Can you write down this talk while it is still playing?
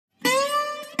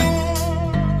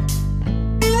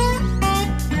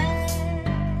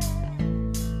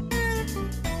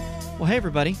hey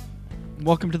everybody.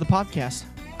 Welcome to the podcast.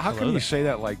 How come you say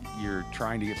that like you're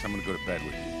trying to get someone to go to bed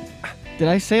with you? Did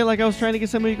I say it like I was trying to get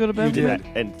somebody to go to bed? You did.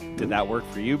 And did that work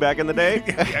for you back in the day?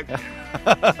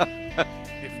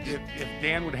 If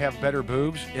Dan would have better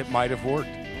boobs, it might have worked.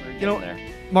 You know,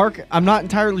 Mark, I'm not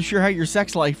entirely sure how your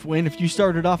sex life went if you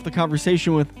started off the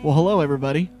conversation with, well, hello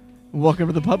everybody. Welcome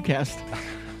to the pubcast.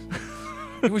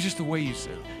 It was just the way you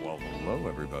said, well, hello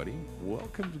everybody.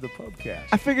 Welcome to the pubcast.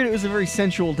 I figured it was a very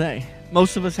sensual day.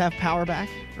 Most of us have power back,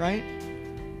 right?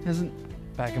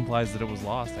 Back implies that it was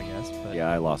lost, I guess. But Yeah,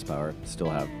 I lost power. Still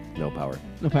have no power.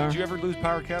 No power. Did you ever lose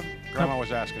power, Kev? Grandma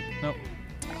was asking. Nope.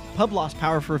 Pub lost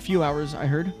power for a few hours, I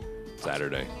heard.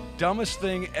 Saturday. Dumbest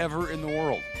thing ever in the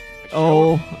world.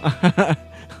 Oh.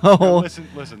 No,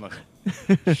 listen.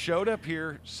 Showed up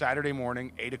here Saturday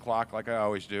morning, 8 o'clock, like I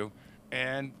always do,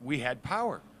 and we had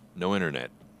power. No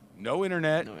internet. No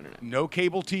internet, no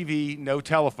cable TV, no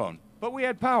telephone, but we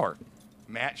had power.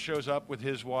 Matt shows up with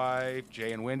his wife.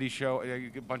 Jay and Wendy show.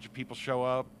 A bunch of people show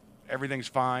up. Everything's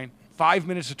fine. 5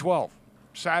 minutes to 12.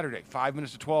 Saturday, 5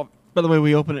 minutes to 12. By the way,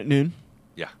 we open at noon.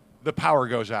 Yeah. The power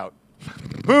goes out.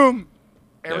 Boom.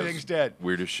 Everything's dead.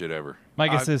 Weirdest shit ever. My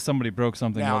guess is somebody broke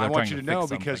something. Now, while I they're want trying you to fix know,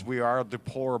 something. because we are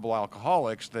deplorable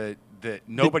alcoholics, that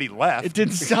nobody left. It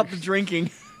didn't stop the drinking.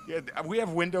 Yeah, we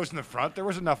have windows in the front. There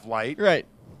was enough light. Right.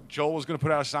 Joel was going to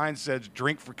put out a sign that said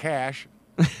 "Drink for cash,"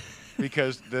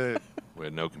 because We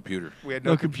had no computer. we had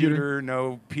No no computer. computer,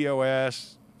 no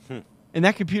POS. And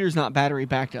that computer's not battery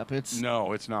backed up. It's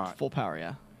No, it's not. full power,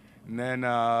 yeah. And then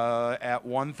at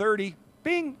 1:30,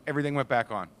 bing, everything went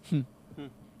back on.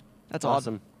 That's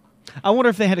Awesome. awesome. I wonder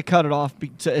if they had to cut it off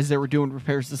as they were doing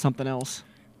repairs to something else.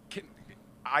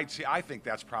 I think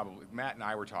that's probably, Matt and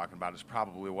I were talking about, is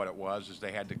probably what it was, is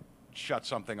they had to shut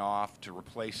something off to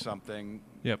replace something.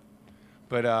 Yep.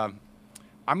 But I'm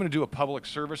going to do a public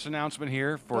service announcement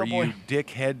here for Oh, boy. you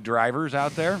dickhead drivers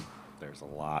out there. There's a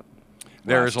lot.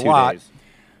 There Last is a 2 lot. days.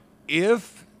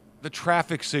 If the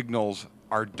traffic signals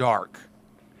are dark,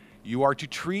 you are to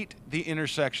treat the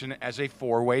intersection as a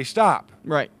four-way stop.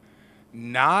 Right.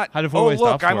 Not, How do oh, four-way look,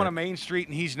 stops I'm work? on a main street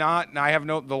and he's not, and I have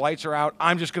the lights are out.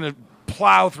 I'm just going to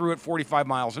plow through at 45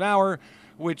 miles an hour,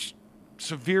 which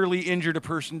severely injured a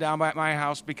person down by my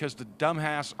house because the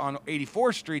dumbass on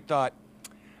 84th Street thought,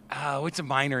 oh, it's a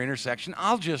minor intersection.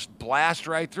 I'll just blast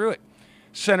right through it.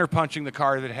 Center punching the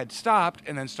car that had stopped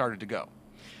and then started to go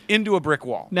into a brick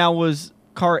wall. Now, was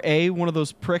car A one of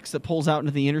those pricks that pulls out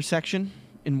into the intersection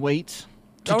and waits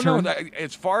to Oh, turn? no,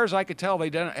 as far as I could tell, they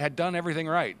had done everything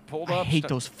right. Pulled I up. hate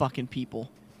those fucking people.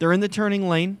 They're in the turning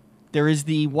lane. There is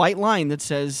the white line that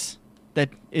says that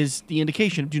is the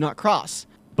indication of do not cross.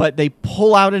 But they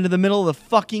pull out into the middle of the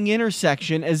fucking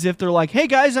intersection as if they're like, hey,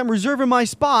 guys, I'm reserving my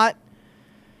spot.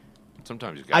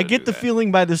 Sometimes you gotta I get do the that.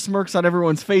 feeling by the smirks on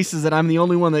everyone's faces that I'm the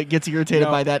only one that gets irritated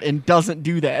No. by that and doesn't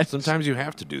do that. Sometimes you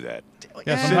have to do that.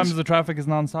 Yeah, sometimes the traffic is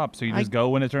nonstop, so you just I- go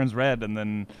when it turns red, and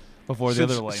then before the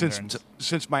other lane turns.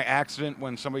 Since my accident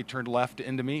when somebody turned left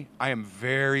into me, I am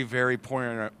very, very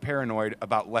paranoid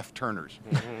about left turners.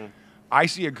 I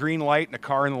see a green light and a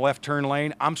car in the left turn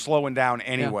lane, I'm slowing down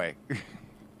anyway.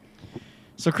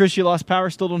 So, Chris, you lost power,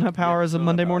 still don't have power as of Still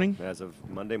Monday have power. morning? As of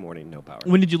Monday morning, no power.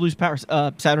 When did you lose power?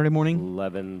 Saturday morning?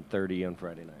 11:30 on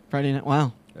Friday night. Friday night?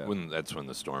 Wow. Yeah. That's when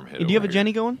the storm hit. And do you have a over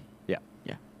Jenny here. going? Yeah.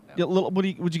 Yeah. Would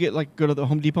you get, like, go to the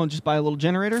Home Depot and just buy a little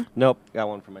generator? Nope. Got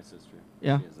one for my sister.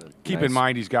 Yeah. She has a Keep nice- in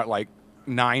mind, he's got like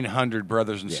 900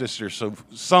 brothers and Yeah. sisters, so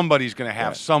somebody's going to have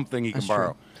Right. something he can That's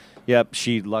borrow. true. Yep.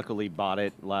 She luckily bought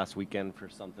it last weekend for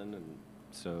something, and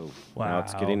so now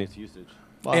it's getting Wow. its usage.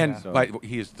 Wow. And So-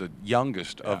 he is the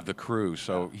youngest of the crew,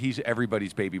 so he's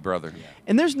everybody's baby brother.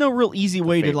 And there's no real easy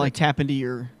way to, favorite. like, tap into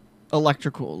your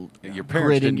electrical Your parents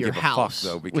grid didn't in your give house a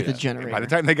fuck, though, with a because generator. by the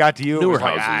time they got to you, it Newer was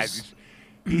like, houses.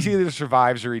 he either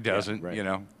survives or he doesn't, right. you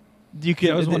know. you could,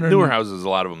 I was wondering- Newer houses, a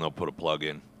lot of them, they'll put a plug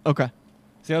in. Okay.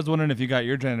 See, I was wondering if you got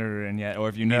your generator in yet, or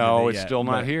if you needed No, it it's yet, still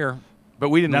not but here. But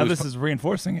we didn't Now lose this is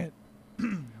reinforcing it.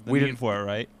 The We need didn't- for it,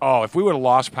 right? Oh, if we would have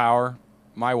lost power,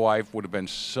 my wife would have been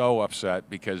so upset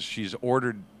because she's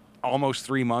ordered almost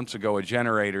 3 months ago a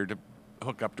generator to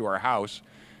hook up to our house,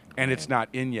 and it's not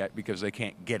in yet because they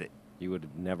can't get it. You would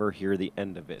never hear the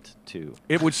end of it, too.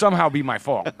 It would somehow be my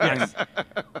fault. The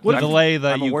delay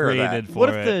that I'm you aware of that. created for What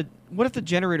if it. the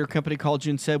generator company called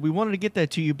you and said, we wanted to get that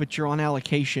to you, but you're on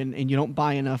allocation and you don't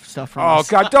buy enough stuff from Oh, us?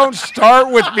 God, don't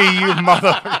start with me, you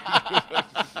mother.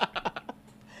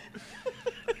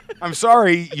 I'm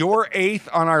sorry, you're 8th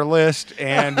on our list,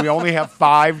 and we only have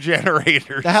 5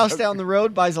 generators. The house down the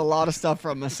road buys a lot of stuff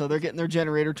from us, so they're getting their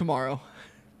generator tomorrow.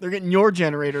 They're getting your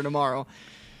generator tomorrow.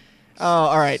 Oh,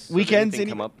 all right. So did Weekends. anything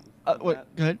come up?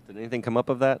 What? Go ahead. Did anything come up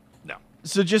of that? No.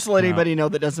 So just to let anybody know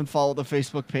that doesn't follow the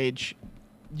Facebook page,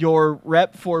 your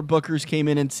rep for Booker's came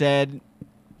in and said,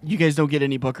 you guys don't get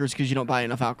any Booker's because you don't buy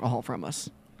enough alcohol from us.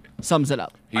 Sums it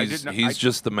up. He's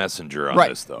just the messenger on Right.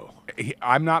 this, though.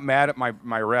 I'm not mad at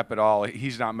my rep at all.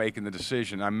 He's not making the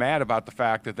decision. I'm mad about the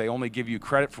fact that they only give you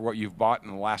credit for what you've bought in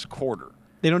the last quarter.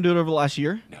 They don't do it over the last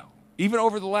year? No. Even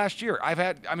over the last year.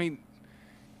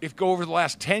 If go over the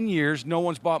last 10 years, no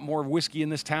one's bought more whiskey in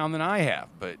this town than I have.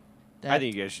 But I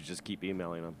think you guys should just keep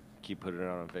emailing them, keep putting it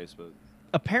out on Facebook.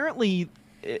 Apparently,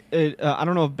 I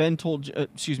don't know if Ben told you,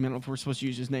 excuse me, I don't know if we're supposed to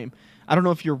use his name. I don't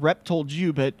know if your rep told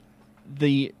you, but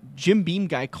the Jim Beam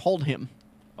guy called him.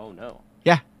 Oh, no.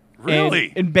 Yeah.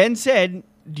 Really? And Ben said,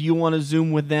 do you want to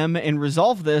Zoom with them and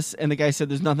resolve this? And the guy said,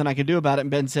 there's nothing I can do about it. And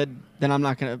Ben said, then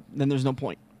then there's no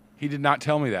point. he did not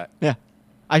tell me that. Yeah.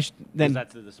 Was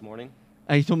that this morning?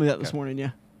 He told me that this morning,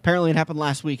 yeah. Apparently it happened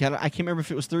last week. I can't remember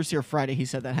if it was Thursday or Friday he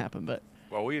said that happened, but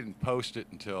Well, we didn't post it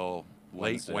until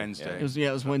late Wednesday.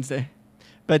 it was Wednesday.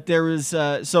 But there was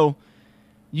so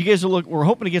you guys we're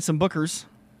hoping to get some Bookers,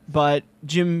 but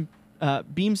Jim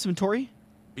Beam Suntory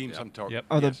Beam Suntory. Yep.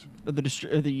 are Yes. the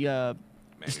distillers.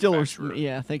 Manufacturer.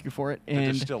 Yeah, thank you for it. The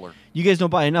And distiller. you guys don't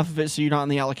buy enough of it, so you're not on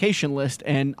the allocation list.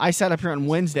 And I sat up here on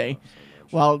Wednesday.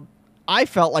 Well, I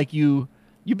felt like you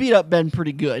beat up Ben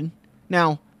pretty good.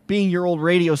 Now, being your old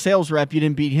radio sales rep, you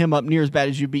didn't beat him up near as bad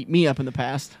as you beat me up in the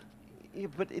past. Yeah,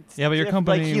 but it's Yeah, but your diff-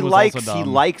 company like he was likes also he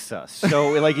dumb. likes us,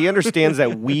 so like he understands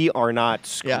that we are not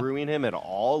Yeah. screwing him at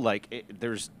all. Like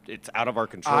it's out of our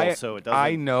control, so it doesn't.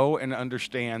 I know and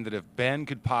understand that if Ben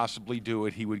could possibly do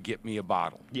it, he would get me a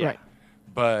bottle. Yeah. Right.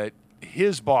 But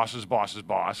his boss's boss's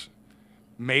boss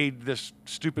made this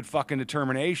stupid fucking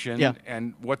determination Yeah.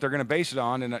 and what they're going to base it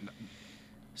on. And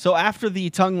So after the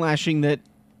tongue lashing that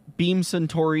Beam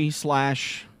Suntory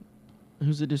 /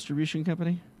 who's the distribution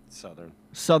company?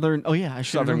 Southern. Oh yeah, I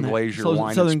should have Southern known that. Glacier Wine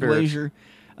and Southern Spirits. Glacier.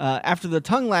 After the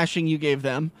tongue lashing you gave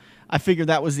them, I figured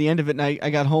that was the end of it. And I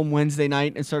got home Wednesday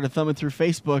night and started thumbing through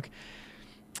Facebook.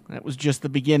 That was just the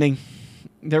beginning.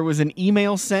 There was an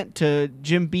email sent to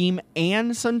Jim Beam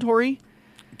and Suntory.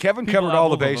 Kevin People covered have all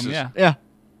the both of bases. them, Yeah.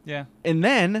 Yeah. And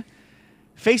then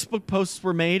Facebook posts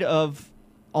were made of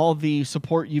all the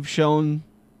support you've shown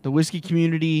the whiskey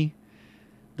community,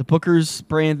 the Booker's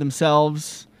brand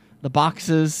themselves, the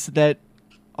boxes that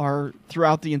are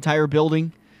throughout the entire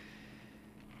building.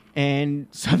 And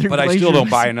Southern But I Glacier still don't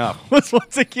was- buy enough. Was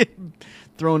once again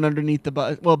thrown underneath the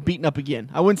bus. Well, beaten up again.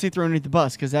 I wouldn't say thrown underneath the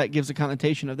bus because that gives a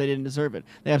connotation of they didn't deserve it.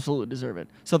 They absolutely deserve it.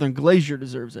 Southern Glacier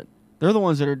deserves it. They're the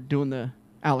ones that are doing the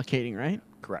allocating, right?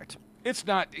 Correct. It's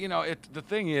not, the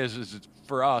thing is it's,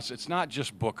 for us, it's not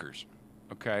just Bookers,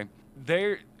 okay?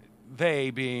 They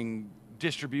being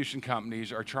distribution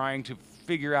companies are trying to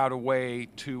figure out a way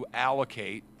to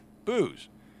allocate booze.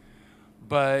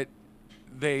 But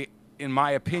they, in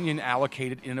my opinion,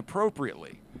 allocate it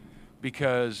inappropriately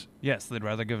because Yes, they'd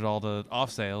rather give it all to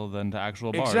off sale than to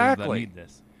actual bars Exactly. that need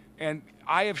this. And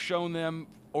I have shown them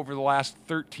over the last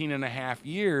 13 and a half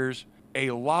years a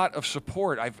lot of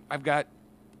support. I've got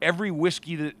every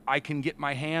whiskey that I can get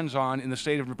my hands on in the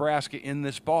state of Nebraska in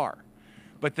this bar.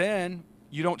 But then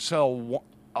you don't sell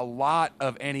a lot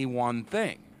of any one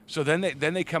thing. So then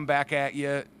they come back at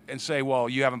you and say, well,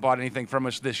 you haven't bought anything from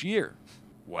us this year.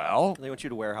 Well, They want you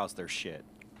to warehouse their shit.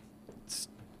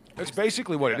 that's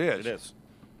basically what it is. It is.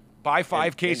 Buy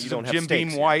 5 And you cases don't of have Jim steaks Beam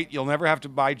here. White. You'll never have to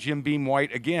buy Jim Beam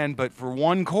White again, but for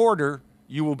one quarter,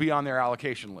 you will be on their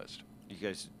allocation list. You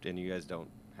guys don't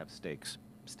have steaks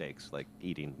like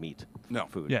eating meat. No.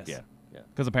 Food. Yes. Yeah.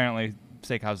 Because apparently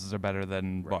steakhouses are better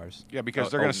than bars. Yeah, because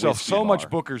A- they're a going to sell whiskey so much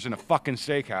bar. Bookers in a fucking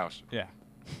steakhouse. Yeah.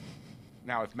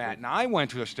 Now, if Matt and I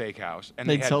went to a steakhouse and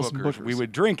They'd they had sell some Bookers, we Bookers.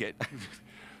 would drink it.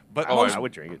 But Oh, most, I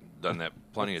would drink it. Done that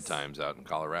plenty of times out in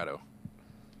Colorado.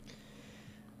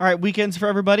 All right, weekends for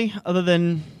everybody, other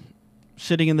than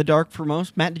sitting in the dark for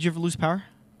most. Matt, did you ever lose power?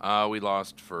 We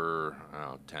lost for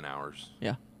 10 hours.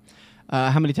 Yeah.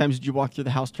 How many times did you walk through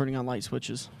the house turning on light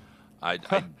switches? I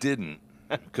didn't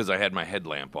because I had my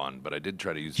headlamp on, but I did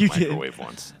try to use You the did. microwave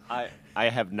once. I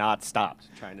have not stopped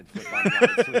trying to flip on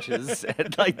light switches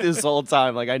like this whole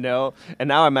time. Like I know, and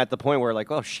now I'm at the point where like,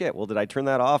 oh shit, well did I turn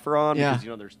that off or on? Yeah.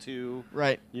 Because there's two.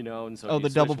 Right. And so Oh, you the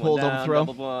switch double one pull, double down, throw.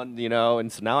 double one,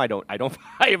 and so now I don't,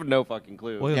 I have no fucking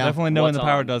clue. Well, you'll Yeah. definitely know when What's the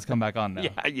power on? does come back on now.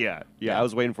 Yeah. I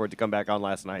was waiting for it to come back on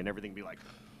last night and everything be like,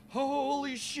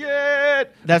 holy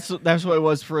shit. That's what it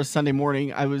was for a Sunday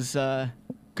morning. I was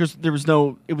because it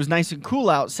was nice and cool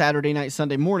out Saturday night,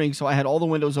 Sunday morning, so I had all the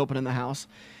windows open in the house,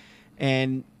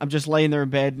 and I'm just laying there in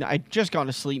bed. And I'd just gone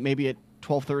to sleep, maybe at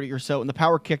 12:30 or so, and the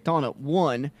power kicked on at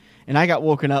 1, and I got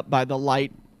woken up by the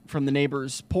light from the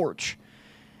neighbor's porch,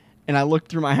 and I looked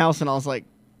through my house and I was like,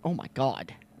 oh my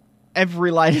God,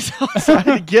 every light is out. So I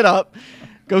had to get up,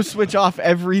 go switch off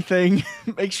everything,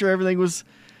 make sure everything was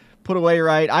put away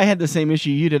right. I had the same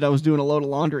issue you did. I was doing a load of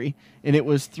laundry and it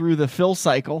was through the fill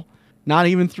cycle, not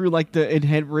even through like it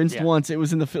had rinsed once. It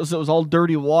was in the fill, so it was all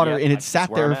dirty water and it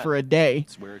sat there for a day.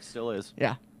 It's where it still is.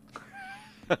 Yeah.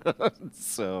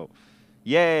 So,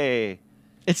 yay.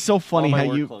 It's so funny All my how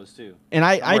work you clothes too. and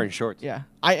I'm wearing shorts. Yeah,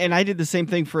 I did the same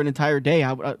thing for an entire day.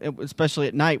 Especially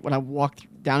at night when I walked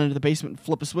down into the basement and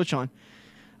flip a switch on.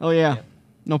 Oh yeah,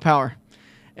 no power.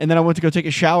 And then I went to go take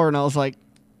a shower and I was like,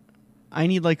 I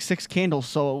need like 6 candles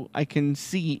so I can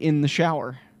see in the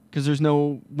shower because there's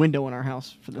no window in our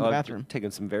house for the bathroom. I've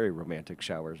taken some very romantic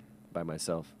showers by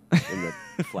myself in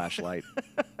the flashlight,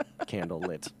 candle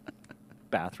lit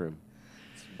bathroom.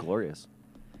 It's glorious.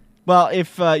 Well,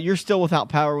 if you're still without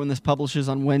power when this publishes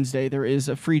on Wednesday, there is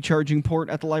a free charging port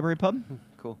at the library pub.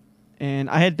 Cool. And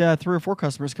I had 3 or 4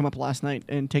 customers come up last night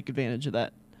and take advantage of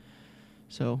that.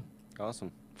 So,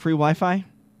 Awesome. free Wi-Fi,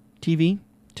 TV,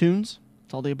 tunes,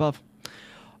 it's all the above.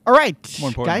 All right, More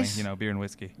importantly, guys. beer and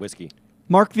whiskey. Whiskey.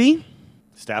 Mark V.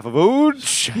 Staff of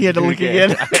Ooch. He had to look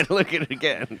again. I had to look at it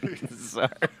again. Sorry.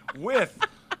 with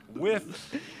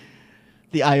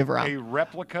The Eye of Ra. a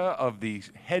replica of the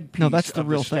headpiece No, that's the of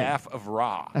real the thing. Staff of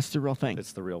Ra. That's the real thing.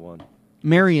 It's the real one.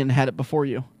 Marion had it before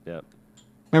you. Yep.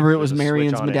 Remember, it was There's a switch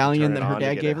Marion's on it, you medallion turn that it her on to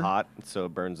dad get gave it her. hot, so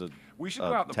it burns a We should a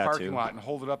go out in the tattoo. parking lot and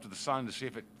hold it up to the sun to see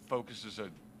if it focuses a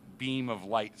beam of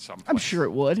light someplace. I'm sure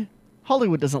it would.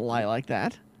 Hollywood doesn't lie like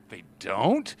that. They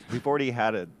don't? We've already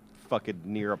had a fucking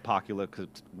near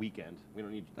apocalypse weekend. We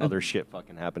don't need other shit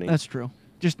fucking happening. That's true.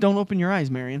 Just don't open your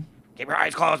eyes, Marion. Keep your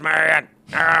eyes closed, Marion.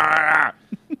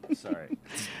 Sorry.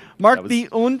 Mark That was- the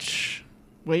Unch.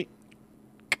 Wait.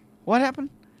 What happened?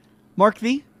 Mark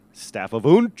the. Staff of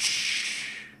Unch.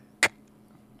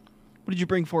 What did you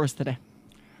bring for us today?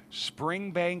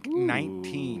 Springbank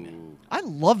 19. Ooh. I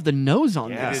love the nose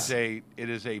on Yeah. this. It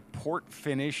is a port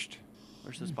finished.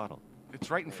 Where's this bottle? It's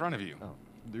right in front of you. Oh.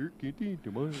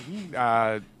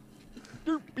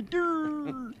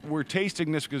 We're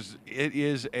tasting this because it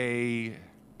is a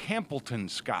Campbellton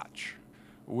Scotch,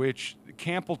 which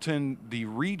Campbellton, the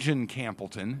region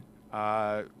Campbellton,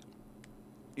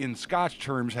 in Scotch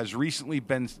terms, has recently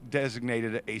been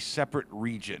designated a separate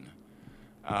region.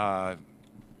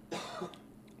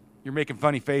 You're making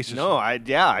funny faces. No, I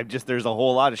just there's a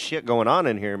whole lot of shit going on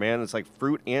in here, man. It's like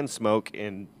fruit and smoke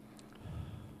and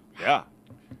yeah,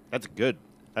 that's good.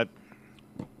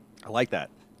 I like that.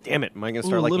 Damn it, am I gonna Ooh,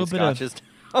 start a liking little bit of- scotches?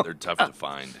 They're tough to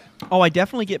find. Oh, I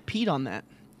definitely get peat on that.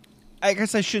 I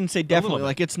guess I shouldn't say definitely. bit.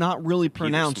 Like it's not really or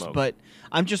pronounced, smoke. but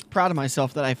I'm just proud of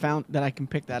myself that I found that I can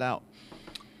pick that out.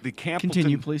 The Campbellton,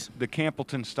 Continue, please. The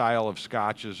Campbellton style of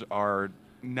scotches are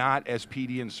not as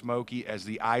peaty and smoky as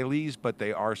the Ileys, but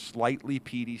they are slightly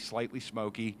peaty, slightly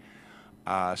smoky.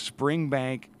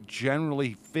 Springbank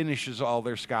generally finishes all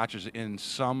their scotches in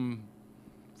some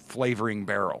flavoring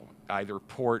barrel, either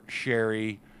port,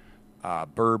 sherry,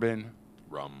 bourbon,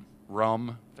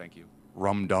 rum. Thank you.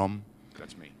 Rum dum.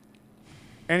 That's me.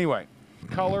 Anyway,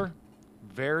 color,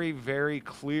 very, very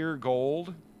clear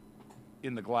gold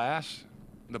in the glass.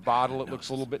 The bottle, it looks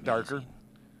a little bit darker.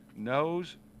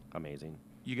 Nose, Amazing.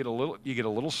 you get a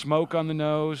little smoke on the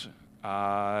nose,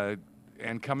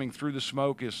 and coming through the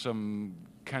smoke is some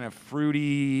kind of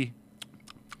fruity,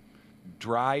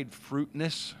 dried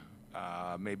fruitness,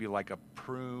 maybe like a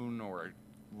prune or a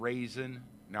raisin.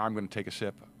 Now I'm going to take a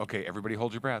sip. Okay, everybody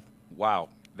hold your breath. Wow,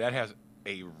 that has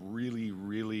a really,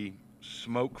 really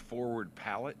smoke-forward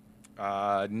palate.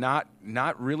 Not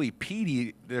really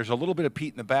peaty. There's a little bit of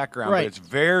peat in the background, Right. but it's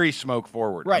very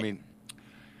smoke-forward. Right. I mean,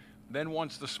 then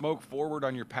once the smoke forward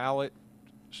on your palate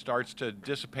starts to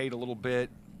dissipate a little bit,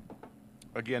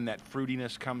 again, that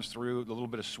fruitiness comes through, a little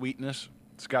bit of sweetness.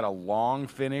 It's got a long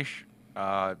finish.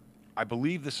 I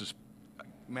believe this is,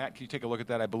 Matt, can you take a look at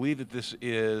that? I believe that this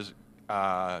is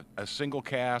a single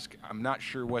cask. I'm not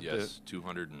sure what Yes,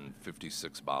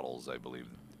 256 bottles, I believe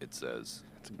it says.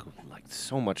 It's like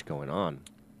so much going on.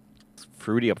 It's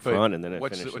fruity up but front and then it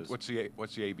what's finishes. what's the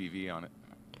ABV on it?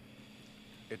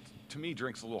 It to me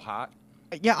drinks a little hot.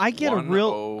 Yeah, I get a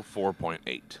real.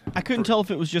 104.8. I couldn't tell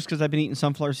if it was just because I've been eating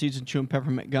sunflower seeds and chewing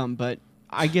peppermint gum, but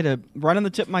I get a right on the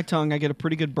tip of my tongue. I get a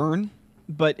pretty good burn,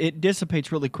 but it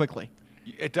dissipates really quickly.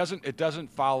 It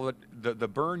doesn't follow it. The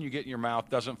burn you get in your mouth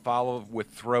doesn't follow with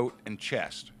throat and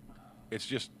chest. It's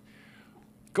just.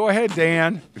 Go ahead,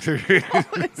 Dan.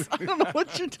 I don't know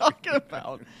what you're talking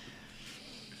about.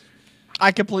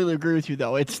 I completely agree with you,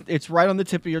 though. It's right on the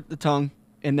tip of the tongue,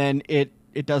 and then it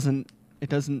doesn't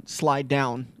slide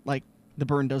down like the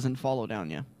burn doesn't follow down.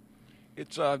 Yeah.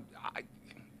 It's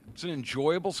an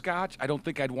enjoyable Scotch. I don't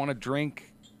think I'd want to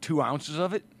drink 2 ounces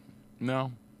of it.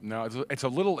 No. It's a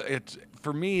little. It's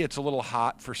for me. It's a little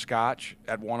hot for Scotch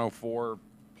at 104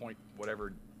 point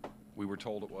whatever we were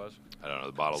told it was. I don't know.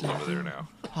 The bottle's over there now.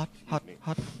 Hot.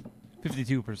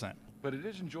 52%. But it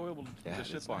is enjoyable Yeah, to it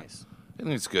sip is on. nice. I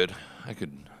think it's good. I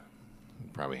could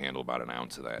probably handle about an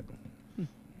ounce of that.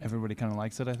 Everybody kind of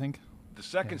likes it, I think. The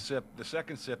second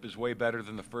sip is way better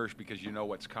than the first because you know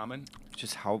what's coming.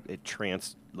 Just how it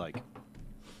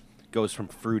goes from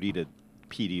fruity to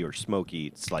peaty or smoky.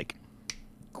 It's like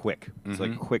quick. It's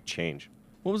like a quick change.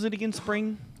 What was it again?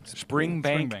 Spring?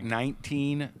 Springbank Springbank.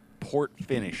 19 port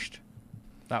finished.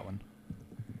 That one.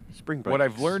 Spring What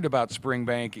I've learned about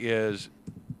Springbank is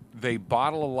they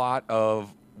bottle a lot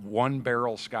of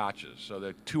 1-barrel scotches. So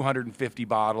they're 250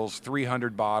 bottles,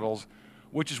 300 bottles,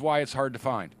 which is why it's hard to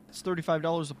find. It's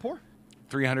 $35 a pour.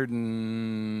 300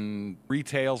 and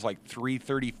retails like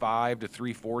 $335 to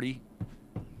 $340.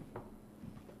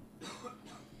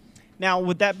 Now,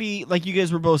 would that be, like you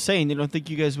guys were both saying, you don't think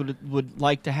you guys would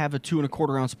like to have a 2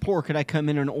 1/4 ounce pour? Could I come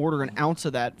in and order an ounce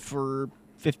of that for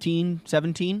 15,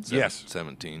 17? Yes.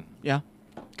 17. Yeah.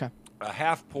 Okay. A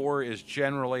half pour is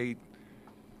generally,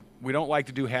 we don't like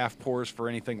to do half pours for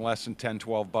anything less than 10,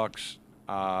 12 bucks.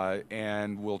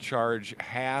 And we'll charge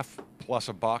half plus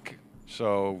 $1.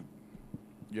 So,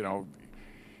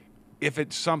 if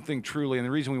it's something truly, and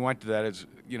the reason we went to that is,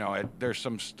 there's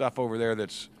some stuff over there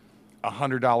that's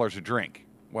 $100 a drink.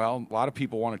 Well, a lot of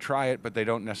people want to try it, but they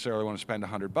don't necessarily want to spend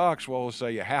 $100. Well, we'll sell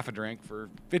you half a drink for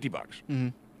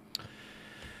 $50.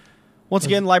 Once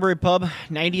again, Library Pub,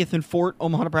 90th and Fort,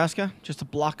 Omaha, Nebraska, just a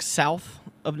block south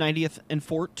of 90th and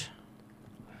Fort.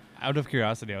 Out of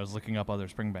curiosity, I was looking up other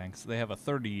Springbanks. They have a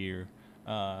 30-year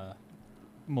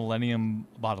Millennium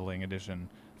Bottling Edition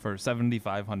for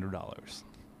 $7,500.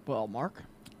 Well, Mark.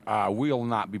 We'll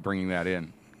not be bringing that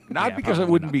in. Not Yeah, because it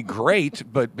probably wouldn't not. be great,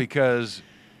 but because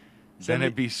then 70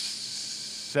 it'd be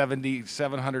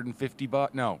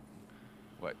 $750. No,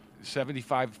 what?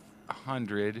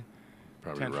 7,500.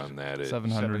 Probably 10 run that at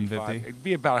 750. It'd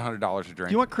be about $100 a drink.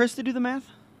 Do you want Chris to do the math?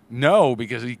 No,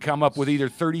 because he'd come up with either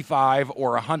 35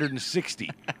 or 160.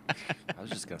 I was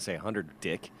just going to say 100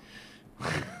 dick.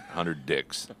 100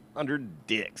 dicks. 100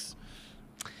 dicks.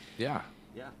 Yeah.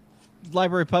 Yeah.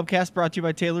 Library Pubcast brought to you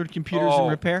by Tailored Computers and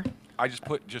Repair. I just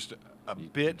put just a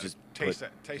bit. just Taste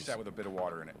put- that with a bit of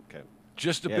water in it. Okay.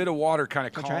 Just a Yeah. bit of water kind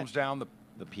of I'll try calms it. down the.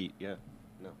 The peat, yeah.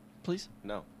 No. Please.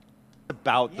 No.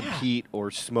 About the peat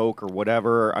or smoke or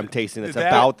whatever I'm tasting. It's That-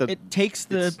 about the It takes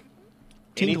the it's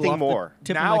tingle anything off more. the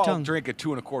tip Now of my I'll tongue. drink a 2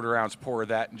 1/4 ounce pour of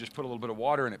that and just put a little bit of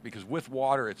water in it because with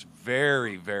water it's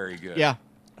very, very good. Yeah.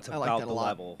 It's I about like that the a lot.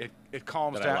 level. It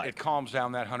calms That I down. like. It calms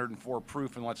down that 104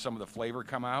 proof and lets some of the flavor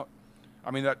come out. I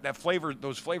mean that flavor,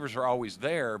 those flavors are always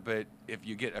there, but if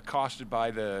you get accosted by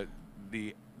the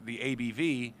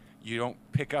ABV, you don't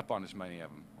pick up on as many of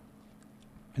them.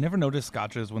 I never noticed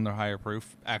scotches when they're higher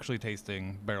proof actually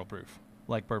tasting barrel proof,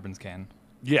 like bourbons can.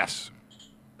 Yes.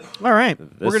 All right.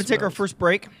 We're going to take our smells- first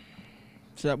break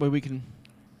so that way we can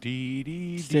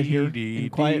sit here in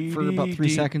quiet for about 3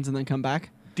 seconds and then come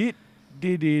back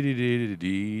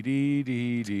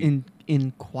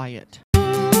in quiet.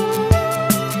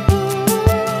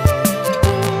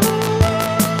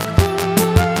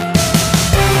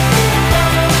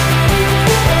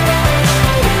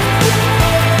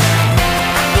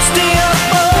 Stay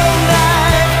up all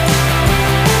night.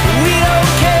 We don't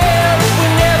care. We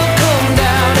never come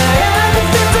down.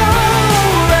 Everything's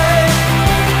alright.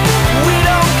 We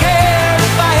don't care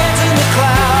if our heads in the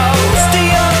clouds. Stay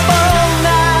up all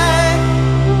night.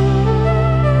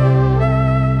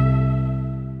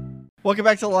 Welcome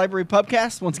back to the Library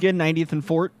Pubcast. Once again, 90th and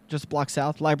Fort, just a block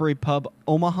south.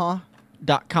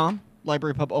 LibraryPubOmaha.com.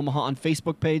 Library Pub Omaha on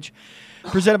Facebook page.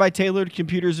 Presented by Tailored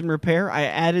Computers and Repair. I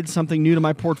added something new to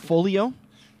my portfolio.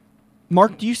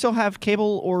 Mark, do you still have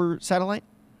cable or satellite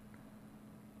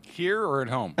Here or at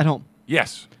home? at home?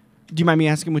 Yes. Do you mind me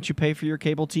asking what you pay for your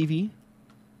cable TV?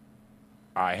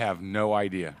 I have no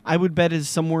idea. I would bet is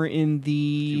somewhere in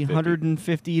the $250.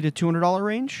 $150 to $200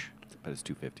 range. But it's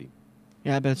 $250.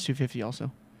 Yeah, I bet it's $250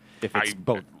 also. If it's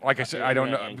both. Like I said, I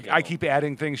don't know. and I cable. keep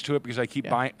adding things to it because I keep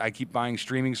Yeah. buying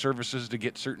streaming services to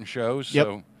get certain shows. Yep.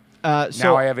 So So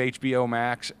now I have HBO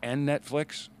Max and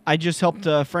Netflix. I just helped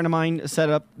a friend of mine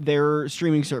set up their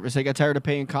streaming service. They got tired of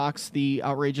paying Cox the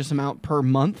outrageous amount per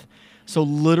month. So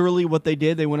literally what they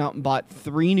did, they went out and bought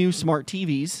 3 new smart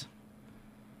TVs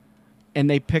and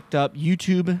they picked up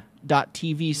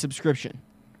YouTube.TV subscription.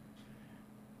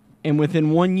 And within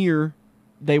 1 year,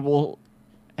 they will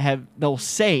they'll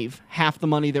save half the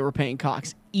money they were paying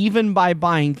Cox, even by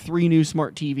buying 3 new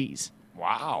smart TVs.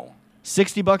 Wow.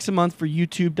 $60 a month for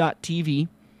YouTube.tv,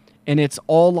 and it's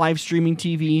all live streaming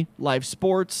TV, live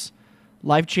sports,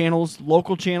 live channels,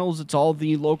 local channels. It's all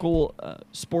the local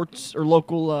sports or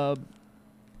local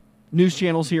news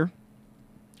channels here.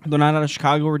 They're not out of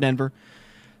Chicago or Denver.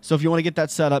 So if you want to get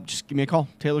that set up, just give me a call.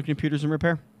 Taylor Computers and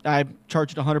Repair. I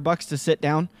charged $100 to sit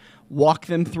down, walk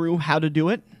them through how to do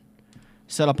it,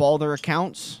 set up all their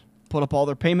accounts, put up all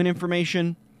their payment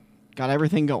information, got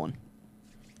everything going.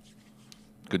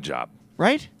 Good job.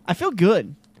 Right? I feel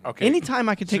good. Okay. Anytime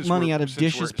I can take Since money we're- out of since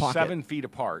Dish's we're pocket. 7 feet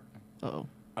apart. Uh-oh.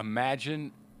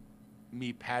 Imagine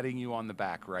me patting you on the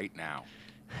back right now.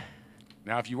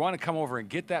 Now, if you want to come over and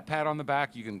get that pat on the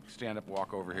back, you can stand up,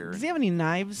 walk over here. Does he have any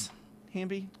knives,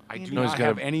 Hamby? I do Handy? No, he's not got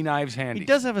have a- any knives handy. He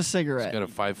does have a He's cigarette. got a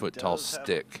 5-foot tall Does have a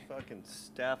stick. fucking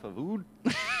staff of ood.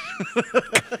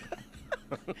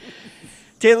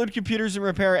 Tailored Computers and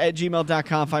Repair at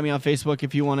gmail.com. Find me on Facebook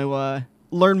if you want to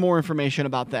learn more information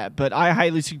about that. But I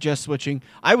highly suggest switching.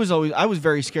 I was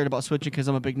very scared about switching because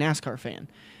I'm a big NASCAR fan,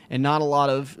 and not a lot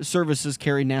of services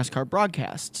carry NASCAR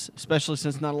broadcasts, especially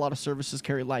since not a lot of services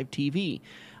carry live TV.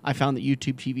 I found that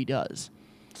YouTube TV does,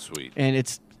 Sweet. and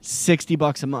it's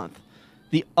 $60 a month.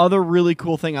 The other really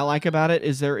cool thing I like about it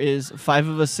is there is 5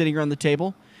 of us sitting around the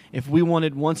table. If we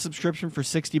wanted one subscription for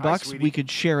 $60, sweetie. we could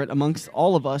share it amongst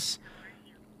all of us.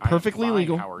 I'm perfectly fine.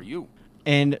 legal. How are you?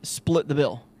 And split the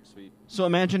bill. Sweet. So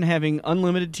imagine having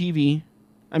unlimited TV.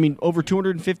 I mean, over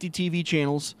 250 TV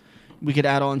channels. We could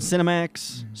add on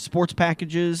Cinemax, sports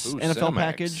packages, Ooh, NFL Cinemax.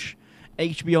 package,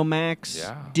 HBO Max,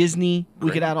 Yeah. Disney. We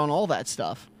Great. could add on all that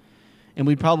stuff. And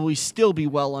we'd probably still be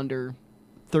well under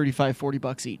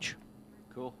 $35-$40 each.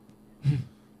 Cool.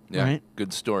 Yeah. Right.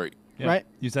 Good story. Yeah, Right?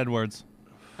 You said words.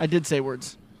 I did say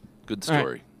words. Good All right.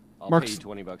 story. I'll Mark's- pay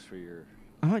you $20 for your.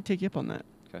 I might take you up on that.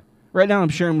 Okay. Right now I'm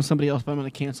sharing with somebody else, but I'm going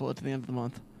to cancel it to the end of the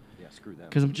month. Yeah, screw that.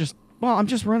 Because I'm just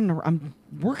I'm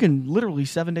working literally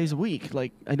 7 days a week.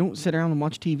 Like, I don't sit around and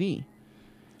watch TV.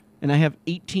 And I have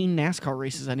 18 NASCAR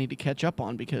races I need to catch up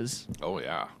on because Oh,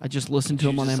 yeah. I just listened to Did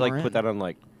them you on just MRN. like put that on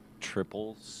like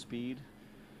triple speed?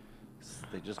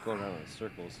 They just go around in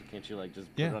circles. So can't you like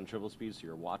just put Yeah. it on triple speed so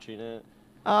you're watching it?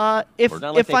 If It's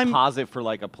not like if they I'm pause it for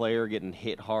like a player getting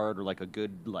hit hard or like a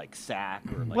good like sack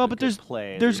or like well, a but good there's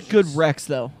play. there's good just- wrecks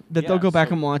though that Yeah, they'll go back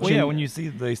so- and watch. Well, yeah, and when you see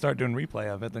they start doing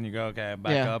replay of it, then you go, okay,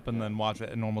 back Yeah. up and then watch it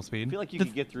at normal I speed. feel like you The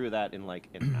could get through that in like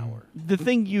an hour. the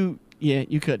thing you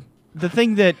could. The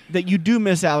thing that you do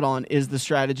miss out on is the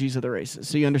strategies of the races.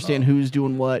 So you understand who's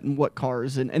doing what and what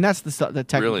cars and that's the stuff, the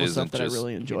technical Really stuff isn't that I just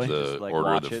really enjoy. the Just, like, order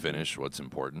of watch the it. finish what's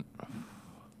important.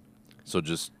 So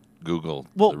just Google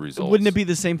Well, the results. wouldn't it be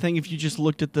the same thing if you just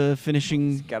looked at the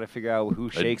finishing? Got to figure out who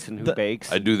shakes and who the-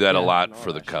 bakes. I do that a Yeah. lot and all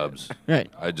for the that shit. Cubs. Right.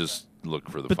 I just look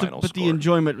for the But final the score.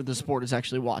 enjoyment of the sport is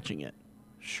actually watching it.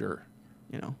 Sure.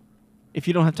 You know, if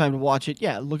you don't have time to watch it,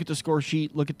 yeah, look at the score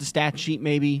sheet, look at the stat sheet,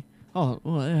 maybe. Oh,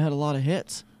 well, it had a lot of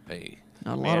hits, Hey.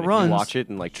 not a Man, lot of if runs. you watch it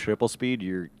in like triple speed,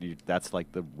 you that's like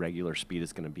the regular speed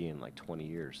it's going to be in like 20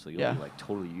 years. So you'll Yeah. be like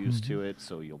totally used to it.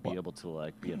 So you'll be able to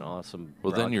like be an awesome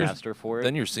Well, then you're broadcaster for it.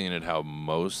 then you're seeing it how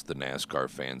most the NASCAR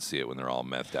fans see it when they're all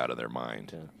methed out of their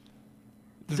mind. Yeah.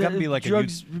 There's got to be like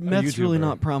drugs. a Meth's really YouTuber.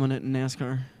 not prominent in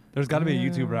NASCAR. There's got to be a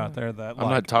YouTuber out there that I'm like,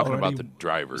 not talking about already the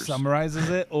drivers. summarizes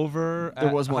it over There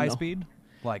at was one, high though. speed,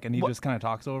 like, and he What- just kind of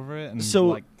talks over it. And So-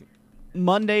 like,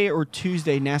 Monday or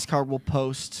Tuesday, NASCAR will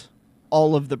post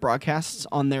all of the broadcasts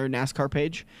on their NASCAR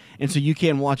page, and so you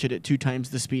can watch it at 2 times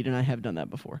the speed, and I have done that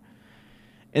before.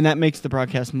 And that makes the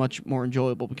broadcast much more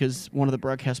enjoyable because one of the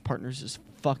broadcast partners is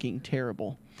fucking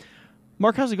terrible.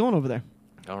 Mark, how's it going over there?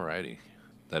 Alrighty.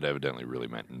 That evidently really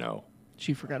meant no.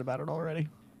 She forgot about it already.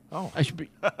 Oh. I should be.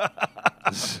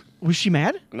 Was she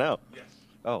mad? No. Yes.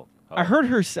 Oh. I heard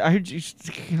her. I heard you.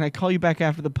 Can I call you back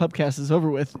after the pubcast is over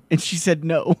with? And she said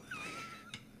no.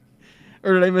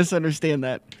 Or did I misunderstand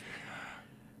that?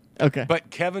 Okay. But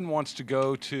Kevin wants to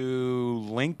go to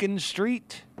Lincoln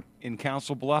Street in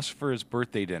Council Bluffs for his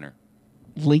birthday dinner.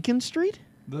 Lincoln Street?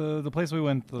 the place we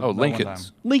went. Oh, that one Lincoln's.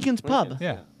 time. Lincoln's Pub.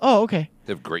 Yeah. Oh, okay.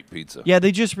 They have great pizza. Yeah,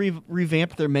 they just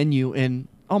revamped their menu, and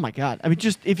oh my god! I mean,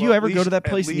 just if you Well, ever at go to least- that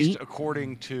place at and least eat,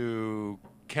 according to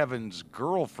Kevin's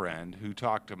girlfriend, who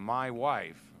talked to my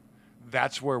wife,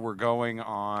 that's where we're going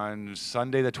on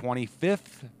Sunday the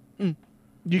 25th. you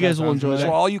guys will sounds enjoy So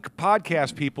that. all you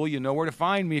podcast people, you know where to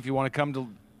find me if you want to come to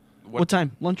What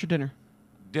time? Lunch or dinner?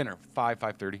 dinner.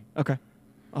 5:30. Okay,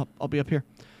 I'll be up here.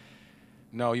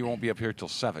 No, you won't be up here till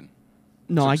 7.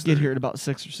 No, I get 6:30. here at about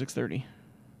 6 or 6:30.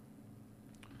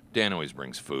 Dan always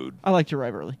brings food. I like to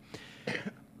arrive early,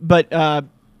 but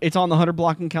it's on the 100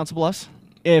 block in Council Bluffs.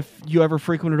 if you ever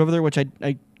frequented over there, which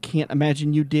I can't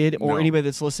imagine you did, or No. anybody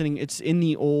that's listening, it's in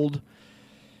the old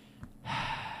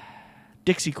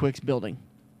Dixie Quicks building.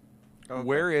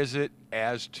 Where is it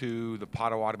as to the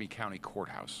Potawatomi County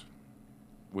Courthouse,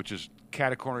 which is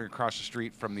catacorner across the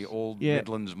street from the old Yeah.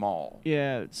 Midlands Mall?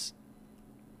 Yeah, it's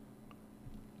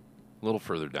A little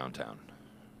further downtown.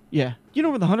 yeah. You know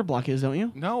where the 100 block is, don't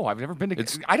you? No, I've never been to.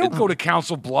 It's- I don't go to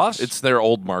Council Bluffs. It's their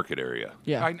old market area.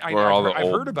 Yeah. Where all the I've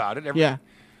old- heard about it. Yeah.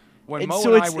 When It's- Mo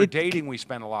so and I it's- were it- dating, we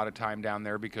spent a lot of time down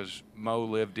there because Mo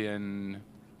lived in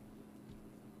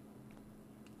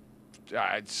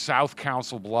South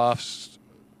Council Bluffs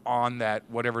on that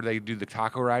whatever they do the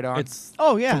taco ride on. It's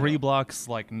Oh, yeah. 3 blocks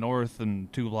like north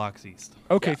and 2 blocks east.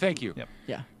 okay. Thank you. Yep.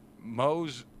 Yeah.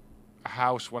 Mo's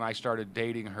house when I started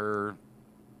dating her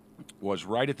was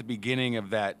right at the beginning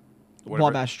of that whatever-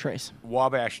 Wabash Trace.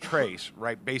 Wabash Trace,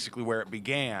 right? Basically where it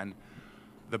began.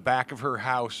 The back of her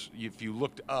house, if you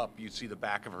looked up, you'd see the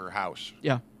back of her house.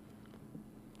 Yeah.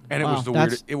 And it Wow, was the that's-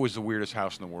 weirdest. It was the weirdest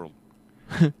house in the world.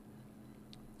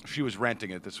 She was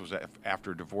renting it. This was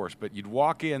after a divorce. But you'd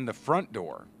walk in the front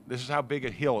door. This is how big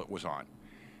a hill it was on.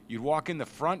 You'd walk in the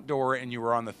front door, and you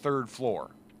were on the 3rd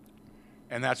floor,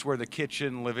 and that's where the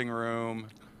kitchen, living room,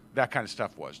 that kind of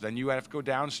stuff was. Then you had to go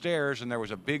downstairs, and there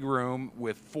was a big room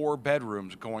with 4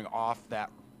 bedrooms going off that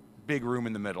big room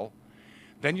in the middle.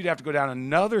 Then you'd have to go down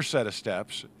another set of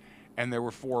steps, and there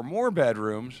were 4 more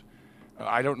bedrooms.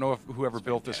 I don't know if whoever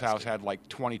built this house had like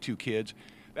 22 kids.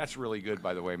 That's really good,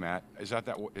 by the way, Matt. Is that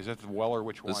the Weller?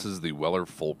 Which one? This is the Weller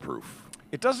Full Proof.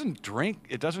 It doesn't drink.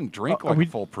 It doesn't drink Are like we-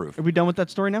 foolproof. Are we done with that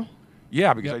story now?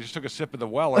 Yeah, because I just took a sip of the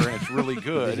Weller and it's really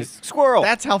good. Squirrel.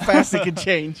 That's how fast it can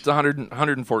change. It's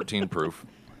 114 proof.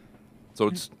 So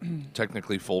it's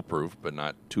technically full proof, but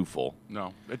not too full.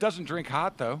 No, it doesn't drink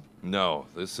hot though. No,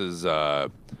 this is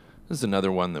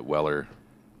another one that Weller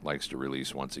likes to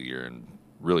release once a year, and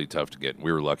really tough to get.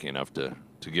 We were lucky enough to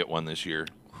get one this year,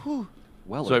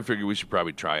 Well, so I figured we should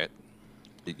probably try it.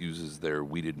 It uses their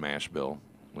weeded mash bill,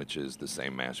 which is the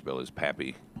same mash bill as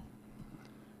Pappy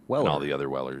and all the other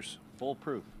Wellers.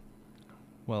 foolproof.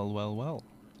 Well.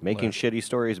 Making shitty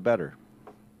stories better.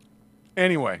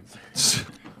 Anyway,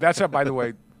 that's how. By the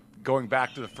way, going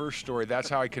back to the first story, that's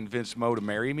how I convinced Mo to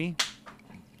marry me.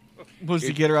 Was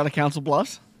to get her out of Council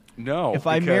Bluffs? No, If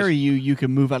I because- marry you, you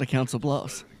can move out of Council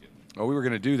Bluffs. Oh, we were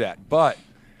going to do that, but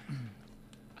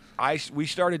we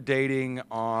started dating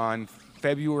on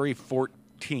February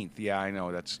 14th. Yeah, I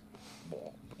know that's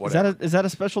whatever. Is that a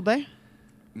special day?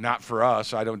 Not for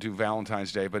us. I don't do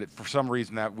Valentine's Day, but for some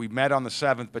reason that we met on the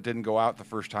 7th, but didn't go out the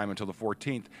first time until the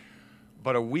 14th.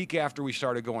 But a week after we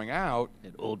started going out,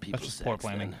 Old people. That's just poor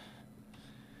planning.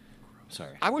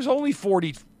 Sorry. I was only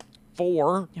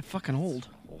 44. You're fucking old.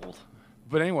 Old.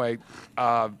 But anyway,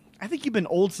 I think you've been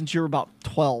old since you were about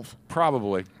 12.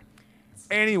 probably.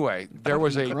 Anyway, there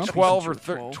was a grumpy 12 since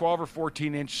or you're 12. 12 or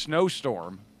 14-inch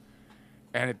snowstorm,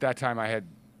 and at that time I had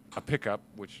a pickup,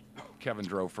 which Kevin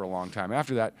drove for a long time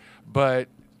after that. But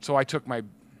so I took my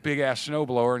big-ass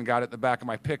snowblower and got it in the back of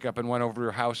my pickup and went over to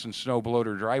her house and snowblowed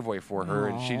her driveway for her,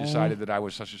 and she Aw. decided that I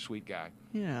was such a sweet guy.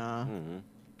 Yeah. And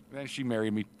then she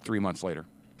married me 3 months later.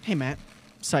 Hey, Matt.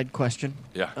 Side question.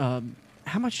 Yeah,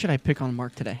 How much should I pick on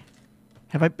Mark today?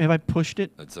 Have I pushed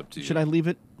it? that's up to you. Should I leave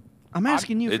it? I'm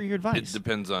asking you for your It advice.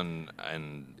 depends on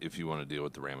and if you want to deal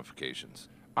with the ramifications.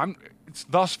 It's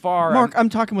thus far. Mark, I'm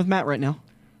talking with Matt right now.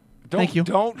 Thank you.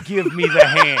 Don't give me the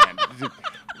hand.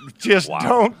 Just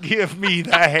don't give me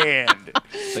the hand.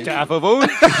 Staff of oath.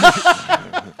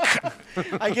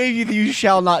 I gave you the you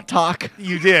shall not talk.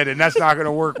 You did, and that's not going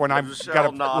to work when I've shall got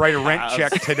to not write a rent have.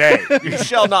 check today. You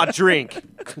shall not drink.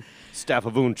 Staff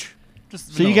of unch.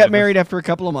 Just So you got married after a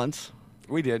couple of months.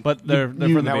 We did. but they're you-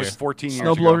 for the that beer. was 14 years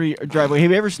Snowblower ago. your driveway.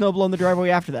 Have you ever snowblown the driveway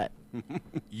after that?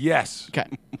 Yes. Okay.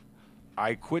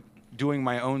 I quit doing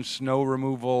my own snow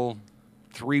removal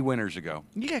 3 winters ago.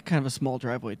 You got kind of a small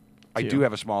driveway. I too. do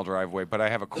have a small driveway, but I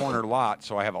have a corner lot,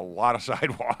 so I have a lot of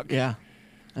sidewalk. Yeah,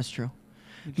 that's true.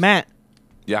 Matt,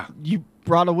 Yeah, you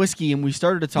brought a whiskey and we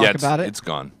started to talk yeah, about it. It's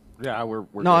gone. Yeah, we're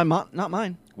No, I'm not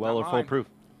mine. well or Not mine. foolproof.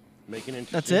 Making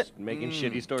That's it? Making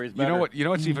shitty stories You better. know what? You know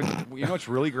what's even? You know what's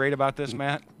really great about this,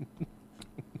 Matt?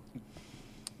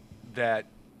 That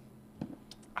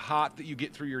hot that you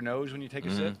get through your nose when you take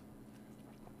a sip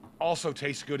also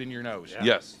tastes good in your nose.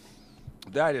 Yes,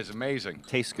 That is amazing.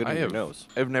 Tastes good I in your have. nose.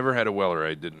 I've never had a Weller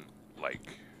I didn't like.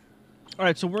 All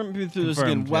right, so we're going through this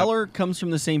Confirmed, again. yep. Weller comes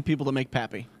from the same people that make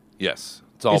Pappy. Yes,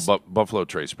 it's all Is- Buffalo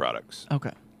Trace products.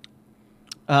 Okay.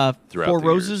 Throughout Four the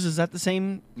Roses, years. is that the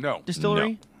same No.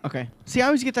 distillery? Okay. See, I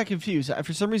always get that confused.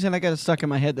 For some reason, I got it stuck in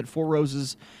my head that Four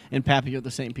Roses and Pappy are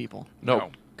the same people. No,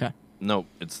 No. Okay. Nope,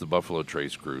 it's the Buffalo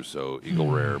Trace crew. So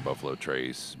Eagle Rare, Buffalo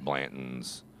Trace,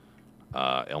 Blanton's,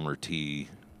 Elmer T,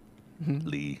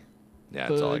 Lee. Yeah,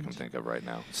 that's all I can Good. think of right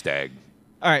now. Stag,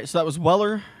 All right, so that was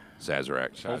Weller.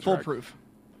 Sazerac. Foolproof.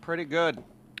 Pretty good.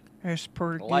 It's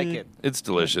pretty I like good. it. It's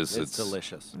delicious. It's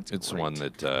delicious. It's one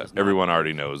that everyone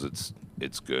already knows.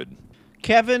 It's good.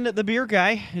 Kevin, the beer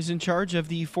guy, is in charge of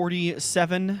the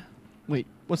 47. Wait,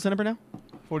 what's the number now?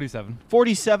 47.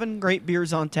 47 great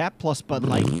beers on tap plus Bud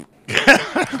Light. Nailed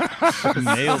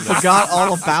it. Forgot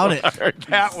all about it.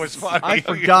 That was funny. I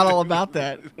forgot all about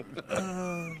that.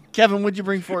 Kevin, what'd you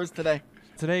bring for us today?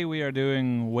 Today we are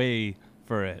doing Way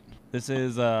for It. This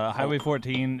is Highway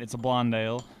 14. It's a blonde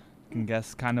ale. You can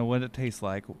guess kind of what it tastes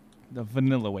like. The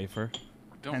vanilla wafer.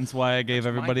 Don't- Hence why I gave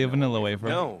that's my everybody a vanilla wafer.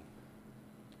 No.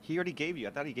 He already gave you.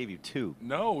 I thought he gave you 2.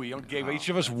 No, you gave each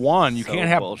of us one. You So can't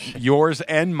have bullshit. yours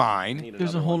and mine. Need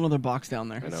There's a another whole one. other box down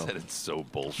there. I know. Said it's so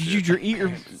bullshit. Did you eat your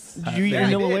Yeah, I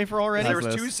vanilla did. wafer already? There was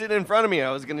That's 2 this. sitting in front of me.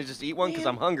 I was gonna just eat one because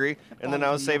I'm hungry, and then I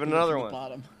was saving another one.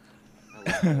 Bottom.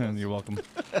 You're welcome.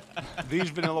 These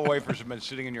vanilla wafers have been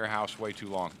sitting in your house way too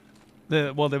long.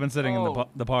 Well, they've been sitting in Oh.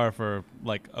 the bar for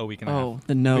like a week and a half. Oh,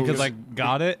 the nose. Because I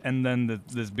got it, and then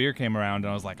this beer came around,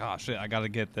 and I was like, oh, shit, I got to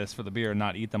get this for the beer and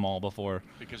not eat them all before.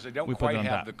 Because they don't We put quite it on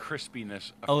have tap. the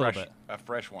crispiness A little fresh, bit. a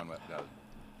fresh one does.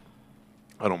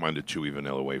 I don't mind a chewy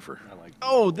vanilla wafer. I like.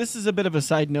 Oh, this is a bit of a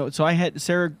side note. So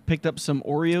Sarah picked up some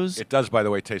Oreos. It does, by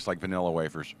the way, taste like vanilla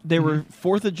wafers. They were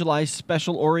 4th of July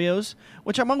special Oreos,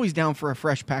 which I'm always down for a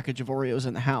fresh package of Oreos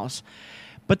in the house.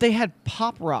 But they had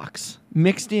Pop Rocks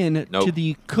mixed in Nope. to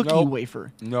the cookie Nope.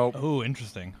 wafer. Nope. Oh,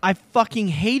 interesting. I fucking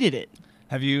hated it.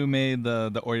 Have you made the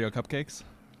Oreo cupcakes?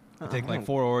 You take like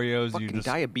 4 Oreos, you Fucking just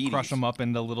diabetes. crush them up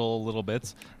into little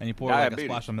bits, and you pour like a Diabetes.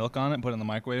 splash of milk on it, and put it in the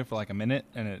microwave for like a minute,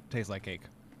 and it tastes like cake.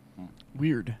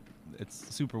 Weird.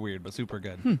 It's super weird, but super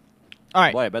good. All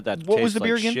right. Boy, I bet that What tastes was the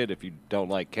beer like again? shit if you don't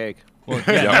like cake. Well,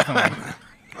 yeah,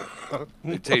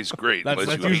 definitely. It tastes great. That's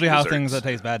unless you usually eat how desserts. things that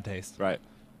taste bad taste. Right.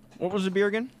 What was the beer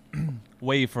again?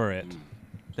 Way for it.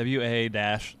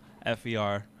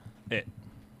 WA-FER it.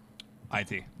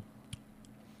 IT.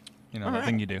 You know, that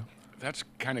thing you do. That's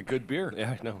kind of good beer.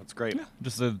 Yeah, I know. It's great.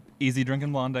 Just a easy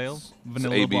drinking blonde ale. What's the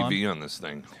Vanilla ABV blonde. on this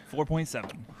thing?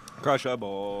 4.7.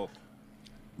 Crushable.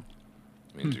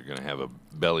 Means you're gonna have a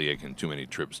bellyache and too many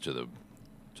trips to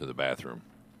the bathroom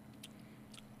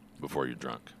before you're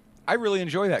drunk. I really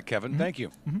enjoy that, Kevin. Thank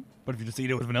you. But if you just eat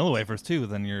it with vanilla wafers too,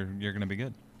 then you're gonna be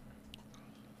good.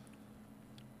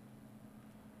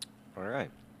 All right.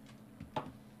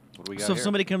 What do we got So if here?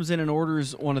 somebody comes in and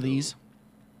orders one of these,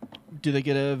 do they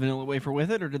get a vanilla wafer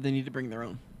with it, or do they need to bring their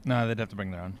own? No, they'd have to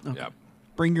bring their own. Okay. Yep.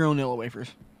 Bring your own vanilla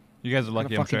wafers. You guys are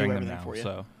lucky I'm fucking do sharing them everything now. for you.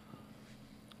 So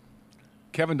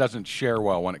Kevin doesn't share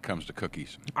well when it comes to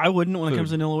cookies. I wouldn't when it comes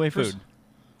to Food. vanilla wafers. Food.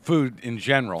 Food in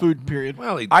general. Food, period.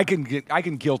 Well, I can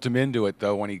guilt him into it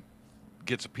though when he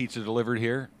gets a pizza delivered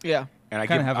here, Yeah. and I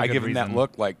Kinda give have a I good give him that reason.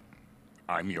 look like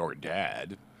I'm your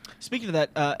dad, Speaking of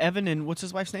that, Evan and what's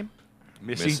his wife's name?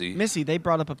 Missy. Missy. They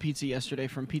brought up a pizza yesterday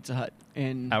from Pizza Hut,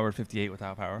 and hour 58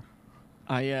 without power.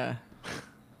 I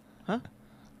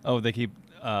Oh, they keep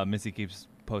Missy keeps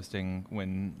posting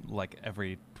when like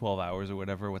every 12 hours or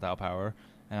whatever without power,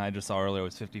 and I just saw earlier it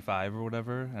was 55 or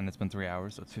whatever, and it's been 3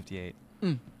 hours, so it's 58.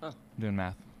 Doing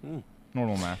math,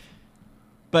 normal math.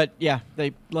 But yeah,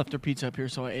 they left their pizza up here,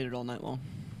 so I ate it all night long.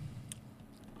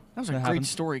 That was a That great happens.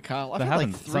 story, Kyle. I've That had like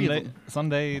happens 3 of them.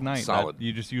 Sunday night. Solid.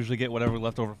 You just usually get whatever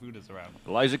leftover food is around.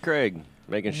 Elijah Craig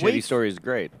making Wait. shitty stories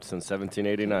great since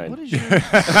 1789. What is your?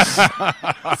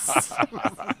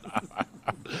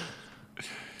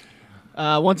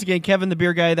 Once again, Kevin, the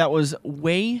beer guy. That was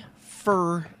Way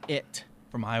for It.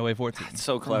 From Highway 14. It's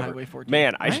so From clever. Highway 14.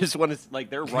 Man, I Right? just want to like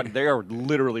they are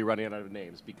literally running out of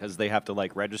names because they have to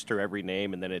like register every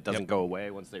name and then it doesn't Yep. go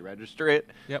away once they register it.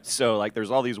 Yep. So like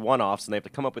there's all these one-offs and they have to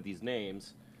come up with these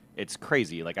names. It's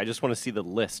crazy. Like I just want to see the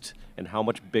list and how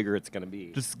much bigger it's going to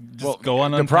be. Just Well, go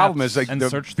on. the problem is Untappd like and the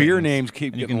search beer things, names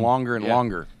keep and you getting can- longer and yeah.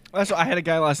 longer. That's what I had a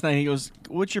guy last night. He goes,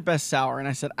 "What's your best sour?" And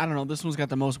I said, "I don't know. This one's got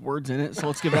the most words in it, so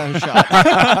let's give it a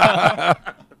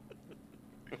shot."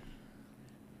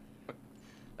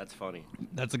 That's funny.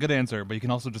 That's a good answer, but you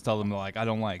can also just tell them like, I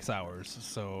don't like sours,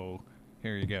 so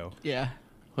here you go. Yeah.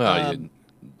 Well, Um,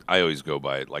 I always go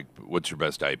by like, what's your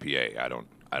best IPA? I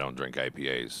don't drink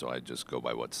IPAs, so I just go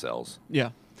by what sells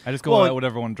Yeah. I just go Well, by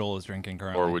whatever one Joel is drinking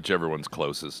currently. or whichever one's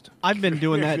closest. I've been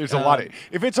doing that. There's a lot of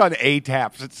if it's on A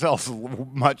taps, it sells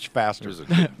much faster.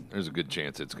 There's a good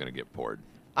chance it's going to get poured.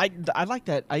 I like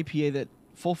that IPA that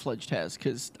Full Fledged has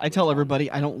because I tell everybody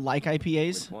I don't like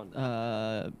IPAs. Which one? Floyd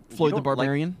the don't like-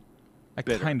 Barbarian. I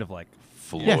bitter. kind of like.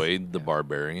 Floyd the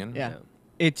Barbarian. Yeah.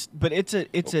 It's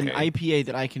an Okay. IPA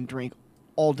that I can drink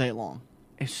all day long.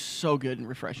 It's so good and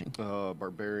refreshing.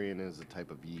 Barbarian is a type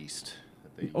of yeast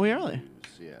that they Oh, yeah, really?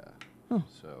 use. Yeah. Huh.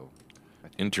 So.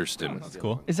 Interesting. That's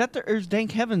cool. Is that or is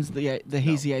Dank Heavens the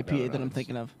hazy no, IPA no, that I'm it's-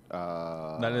 thinking of?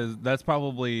 That's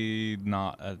probably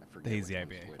not a forget hazy which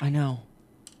one's IPA. which. I know.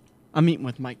 I'm meeting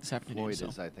with Mike this afternoon. Floyd So.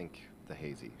 is, I think, the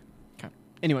hazy. Okay.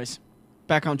 Anyways,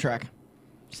 back on track.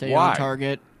 Stay Why? on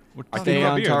target. We're Stay talking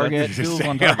about on beer. target. That feels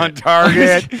on Stay on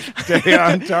target. target. Stay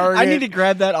on target. I need to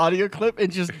grab that audio clip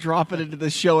and just drop it into the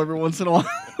show every once in a while.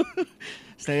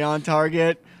 Stay on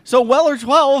target. So Weller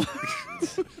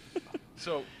 12.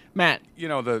 So, Matt, you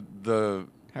know, the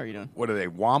how are you doing? what are they,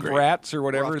 Womp Great. Rats or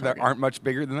whatever We're off that target. aren't much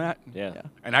bigger than that? Yeah. Yeah.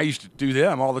 And I used to do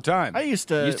them all the time. I used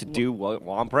to. You used to do Womp what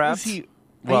was Rats? he?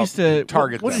 I Well, used to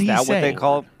target What them. did he Is that say? what they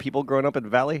call people growing up in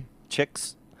Valley?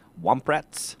 Chicks? Womp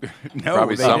Rats? No,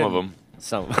 Probably they some of didn't. them.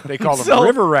 Some. They call them So-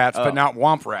 river rats, but not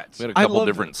Womp Rats. We had a I couple love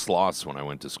different sloths when I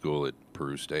went to school at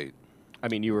Peru State. I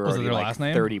mean, you were Was it already their like last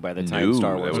name? 30 by the time No,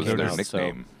 Star Wars that was came their out.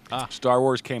 nickname. Star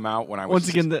Wars came out when I was Once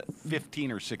again, the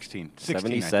 15 or 16. 16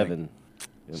 77. I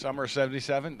think. Summer of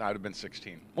 77, I'd have been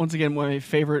 16. once again one of my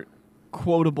favorite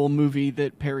quotable movie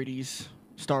that parodies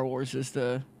Star Wars is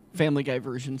the Family Guy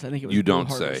versions. I think it was You Blue don't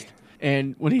Harvest. say.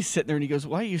 And when he's sitting there and he goes,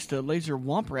 "Well, I used to laser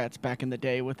Womp Rats back in the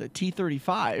day with a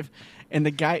T-35," and the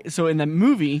guy. So in the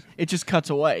movie, it just cuts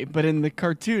away, but in the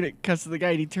cartoon, it cuts to the guy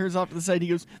and he turns off to the side. He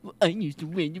goes, "Well, I used to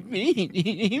win."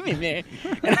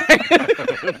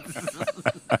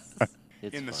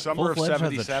 It's In the fun. summer of Full-fledged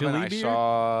has a 77, chili I beer?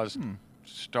 saw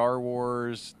Star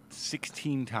Wars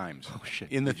 16 times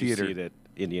in the Did you theater. see it at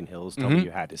Indian Hills? Tell me you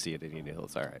had to see it at Indian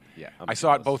Hills. All right. Yeah. I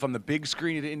saw it both on the big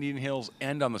screen at Indian Hills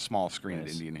and on the small screen at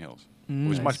Nice. Indian Hills. It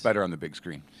was much better on the big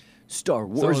screen. Star So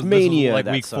Wars this was Mania. like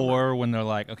that week summer. 4 when they're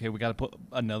like, okay, we got to put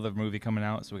another movie coming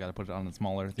out, so we got to put it on the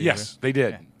smaller theater. Yes, they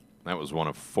did. Yeah. That was one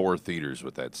of 4 theaters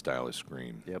with that stylish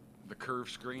screen Yep. The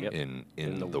curved screen. Yep.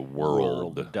 in the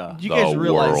world. Duh. You The guys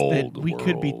realize world, that we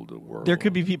could be world, world. there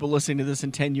could be people listening to this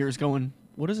in 10 years going,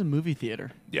 "What is a movie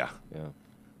theater?" Yeah. Yeah.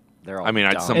 They're all I mean,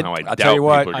 I dumb. somehow I I'll doubt tell you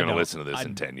what, people are I going to don't- listen to this I-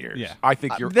 in 10 years. Yeah. I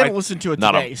think you're. They don't I, listen to it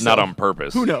Not today. on, so not on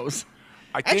purpose. Who knows?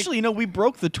 I think, Actually, we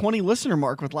broke the 20 listener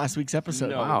mark with last week's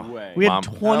episode. No Wow. way. We had Mom,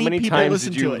 20 how many people times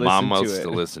listen did you to it. listen Mom to must it?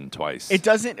 have listened twice. It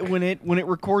doesn't when it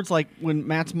records like when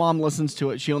Matt's mom listens to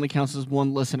it, she only counts as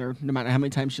one listener, no matter how many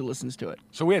times she listens to it.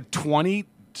 so. We had 20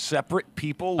 separate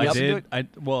people I listen to did. it. I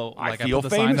feel put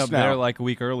the sign famous up there now. like a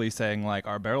week early saying like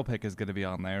our barrel pick is going to be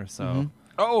on there. So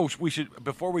Oh, we should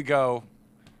before we go,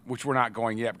 which we're not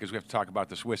going yet because we have to talk about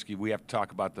this whiskey. We have to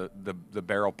talk about the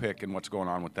barrel pick and what's going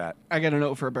on with that. I got a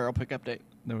note for a barrel pick update.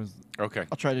 there was Okay.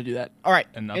 I'll try to do that. All right.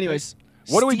 An update? Anyways,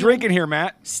 What are we Steal- drinking here,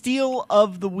 Matt? Steal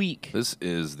of the week. This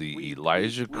is the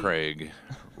Elijah Craig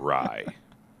Rye.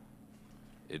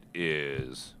 It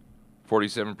is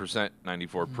 47%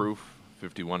 94 proof,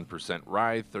 51%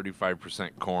 rye,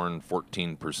 35% corn,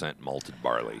 14% malted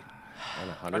barley.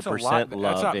 And That's a 100% lot.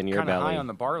 love That's in your kinda belly. high on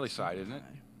the barley side, isn't it?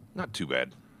 Not too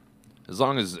bad. As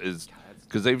long as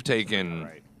because they've taken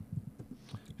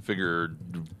figure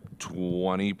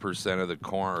 20% of the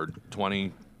corn or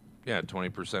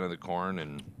 20% of the corn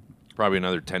and probably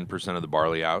another 10% of the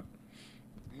barley out.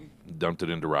 Dumped it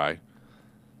into rye.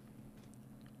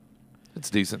 It's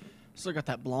decent. Still got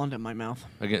that blonde in my mouth.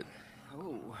 I get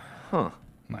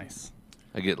nice.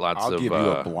 I get lots I'll of give you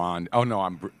a blonde. Oh no,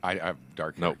 I have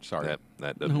dark hair. nope, Sorry.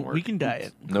 that doesn't work. We can dye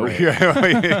it. Nope.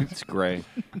 It's gray.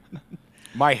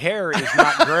 My hair is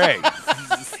not gray.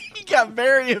 He got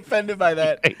very offended by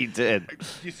that. He did.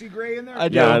 You see gray in there? I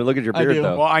do. Yeah, look at your I beard do.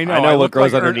 though. Well, I know. I know I what look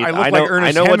grows like underneath. I look I like know.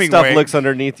 Ernest I know what stuff Hemingway. looks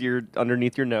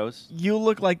underneath your nose. You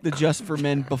look like the Just for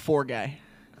Men before guy.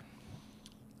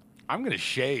 I'm gonna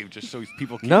shave just so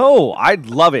people can. No, I'd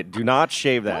love it. Do not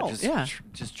shave that. No, just yeah.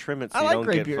 just trim it so I you like don't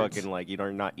gray get beards. fucking like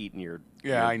you're not eating your,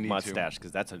 Yeah, your I need to. mustache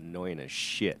because that's annoying as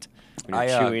shit. When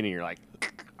you're I, chewing and you're like,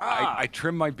 I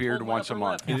trim my beard once a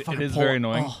month. It Fucking is pull very it.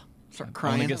 annoying. Oh, start I want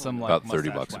crying. to get some like About 30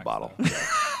 mustache bucks a wax, bottle. though.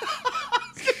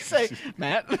 Say,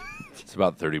 Matt. It's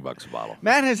about 30 bucks a bottle.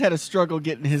 Matt has had a struggle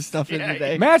getting his stuff in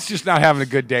today. Matt's just not having a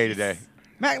good day today.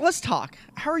 Matt, let's talk.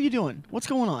 How are you doing? What's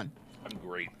going on? I'm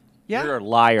great. Yeah. you're a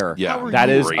liar. Yeah, How are that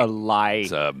you? is Great. a lie.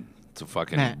 It's a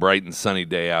fucking Matt. bright and sunny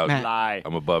day out. Matt. Lie.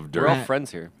 I'm above We're dirt. all Matt.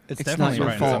 friends here. It's It's not definitely your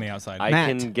right fault. on the outside. I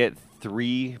Matt. can get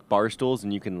 3 bar stools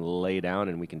and you can lay down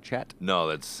and we can chat.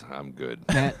 No, I'm good.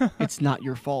 Matt, it's not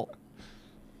your fault.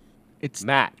 It's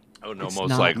Matt, Oh no, It's most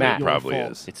not likely Matt. it probably your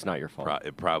fault. is. it's not your fault.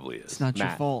 It probably is. it's not your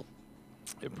Matt. fault.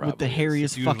 It probably With the is.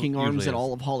 hairiest Usually- fucking arms usually in is.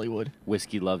 all of Hollywood.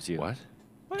 Whiskey loves you. What?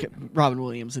 Robin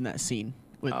Williams in that scene.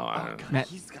 with I don't know. Matt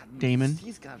Damon.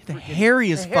 He's got The freaking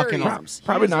hairiest fucking hairiest- arms.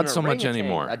 Probably He's not an so much orangutan,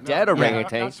 anymore. A dead Yeah,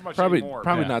 orangutan. not so much Probably anymore.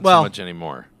 probably Yeah. not Well- so much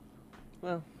anymore.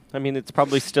 Well, I mean, it's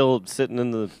probably still sitting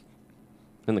in the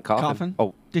coffin. Coffin?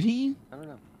 Oh, Did he I don't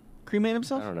know. cremate I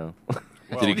himself? don't know.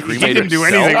 Did he He cremate didn't do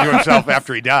himself? anything to himself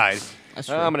after he died. That's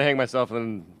true. I'm gonna hang myself, and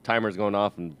then timer's going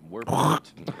off, and we're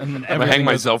fucked. And then I'm gonna everything hang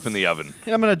goes- myself in the oven.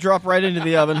 And I'm gonna drop right into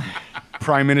the oven.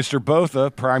 Prime Minister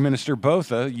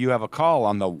Botha, you have a call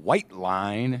on the White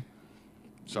Line.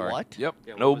 Sorry. What? Yep.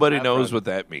 Yeah, what was Nobody that knows from? what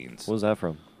that means. What was that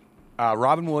from?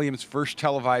 Robin Williams' first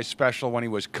televised special when he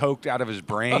was coked out of his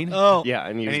brain. Oh, Yeah,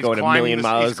 and he was he's going a climbing million the-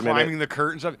 miles he's a climbing minute. the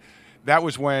curtains of. That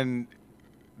was when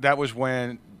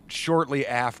shortly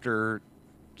after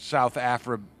South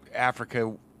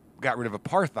Africa got rid of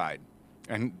apartheid,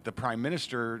 and the prime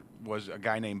minister was a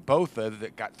guy named Botha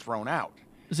that got thrown out.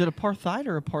 is it apartheid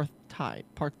or apartheid?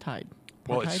 Apartheid.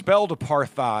 Well, it's Apartheid? spelled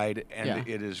apartheid, and Yeah.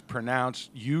 it is pronounced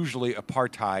usually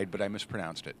apartheid, but I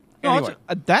mispronounced it. No, Anyway,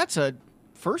 that's a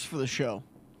first for the show.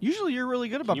 Usually, you're really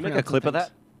good about. Can you make a pronouncing clip of things.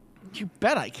 that? You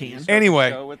bet I can. anyway,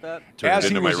 Go with that? Turned it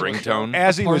into my ringtone.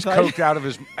 as he was Apartheid? coked out of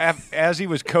his as he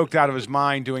was coked out of his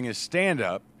mind doing his stand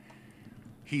up,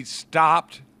 he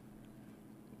stopped,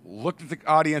 looked at the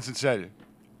audience and said,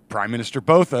 "Prime Minister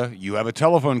Botha, you have a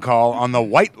telephone call on the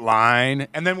White Line,"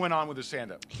 and then went on with his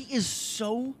stand up. He is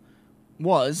so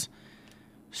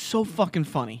fucking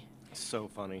funny. So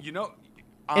funny. You know,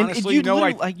 And honestly, you you know,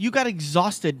 literally, like like you got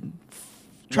exhausted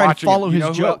trying to watching follow it, you his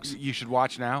know who jokes. you should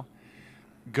watch now.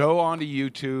 Go onto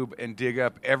YouTube and dig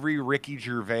up every Ricky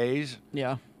Gervais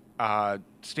Yeah.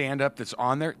 stand up that's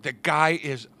on there. The guy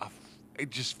is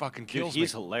it just fucking Dude, kills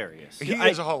he's me. hilarious. He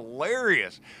is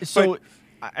hilarious. So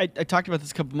But I talked about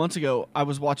this a couple months ago. I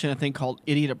was watching a thing called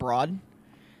Idiot Abroad.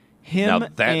 Him Now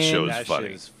that and show's That funny.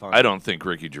 shit is funny. I don't think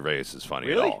Ricky Gervais is funny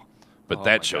Really? at all, but Oh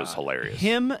that my show's God. hilarious.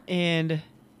 him and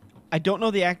I don't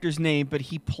know the actor's name, but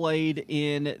he played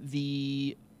in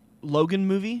the Logan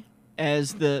movie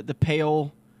as the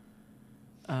pale.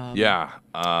 Yeah.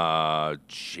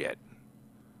 Shit.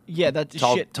 Yeah, that's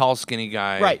Tall, shit. tall, skinny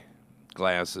guy. Right.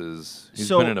 Glasses. He's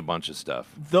So- been in a bunch of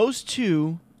stuff. Those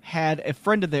two had a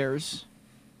friend of theirs.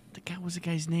 What was the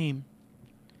guy's name?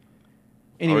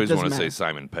 I Anyway, it always doesn't want to say matter.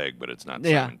 Simon Pegg, but it's not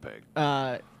Yeah. Simon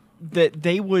Pegg. That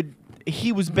they would.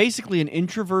 He was basically an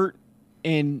introvert,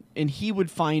 and he would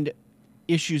find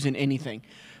issues in anything.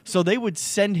 So they would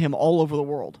send him all over the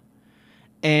world,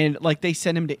 and like they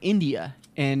sent him to India,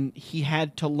 and he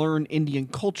had to learn Indian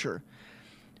culture.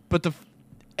 But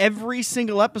every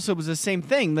single episode was the same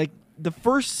thing. Like the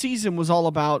first season was all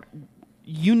about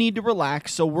you need to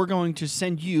relax, so we're going to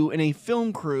send you and a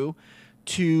film crew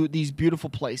to these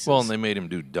beautiful places. Well, and they made him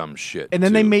do dumb shit. And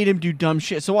then they too. made him do dumb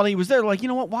shit. So while he was there, like, you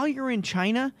know what? While you're in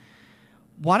China,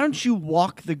 why don't you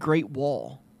walk the Great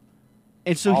Wall?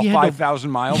 And so all he had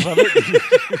 5,000 miles of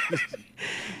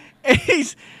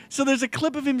it. so there's a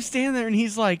clip of him standing there, and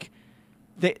he's like,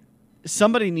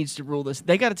 somebody needs to rule this.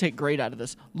 They got to take great out of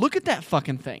this. Look at that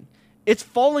fucking thing. It's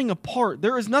falling apart.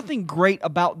 There is nothing great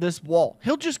about this wall.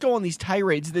 He'll just go on these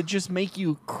tirades that just make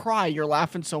you cry. You're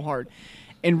laughing so hard.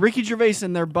 And Ricky Gervais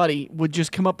and their buddy would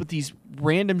just come up with these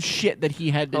random shit that he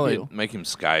had to Oh, do. they'd make him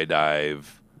skydive.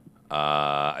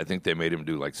 I think they made him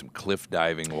do like some cliff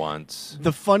diving once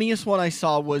The funniest one I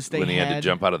saw was they when he had to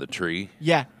jump out of the tree.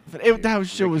 Yeah, but that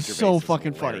show was Ricky so Gervais is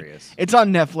fucking funny. hilarious. It's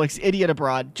on Netflix. Idiot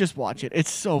Abroad. Just watch it. It's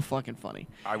so fucking funny.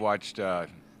 I watched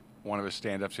one of his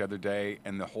stand-ups the other day,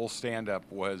 and the whole stand-up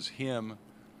was him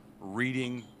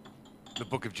reading the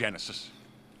book of Genesis.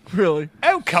 Really.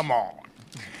 Oh, come on.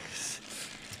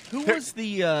 Who was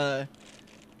the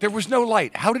There was no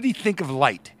light. How did he think of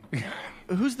light?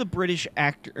 who's the British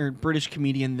actor or British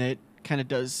comedian that kind of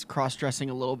does cross-dressing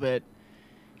a little bit?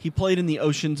 He played in the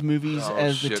Ocean's movies Oh,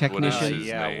 as the shit, what is technician. his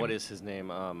yeah, name? what is his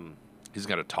name? He's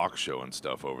got a talk show and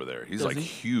stuff over there. He's Does like he?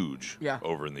 huge Yeah.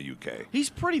 over in the UK. He's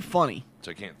pretty funny.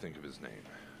 So I can't think of his name.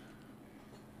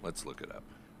 Let's look it up.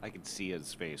 I could see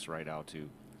his face right out too.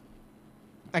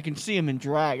 I can see him in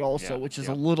drag also, Yeah, which is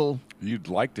yeah. a little. You'd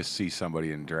like to see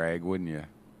somebody in drag, wouldn't you?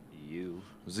 You.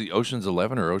 Was he Ocean's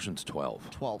 11 or Ocean's 12?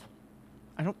 12.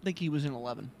 I don't think he was in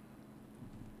 11.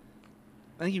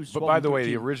 I think he was. But 12 by and the way,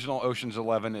 the 13. original Ocean's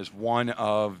 11 is one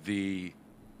of the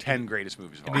 10 greatest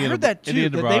movies of all I time. heard that too.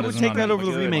 Idiot That they Abroad would isn't take on that over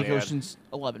the Netflix. remake, Good, lad. Ocean's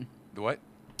 11. The what?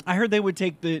 I heard they would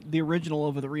take the original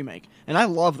over the remake, and I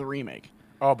love the remake.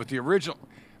 Oh, but the original.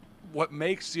 What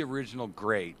makes the original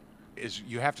great is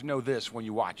you have to know this when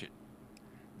you watch it.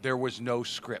 There was no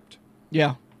script.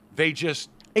 Yeah, They just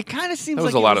it kind of seems There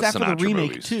was like a lot it was of after the Sinatra remake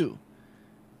movies. too.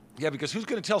 Yeah, because who's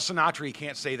going to tell Sinatra he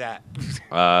can't say that?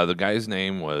 The guy's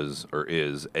name was or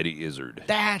is Eddie Izzard.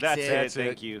 That's it. That's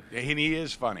Thank it. you. And he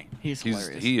is funny. He's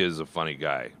hilarious. He is a funny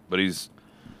guy, but he's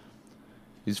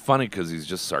funny because he's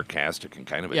just sarcastic and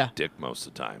kind of a Yeah. dick most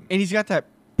of the time. And he's got that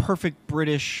perfect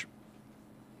British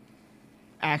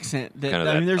accent. That Kinda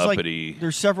I mean, that there's uppity- like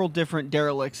there's several different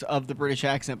derelicts of the British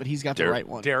accent, but he's got the right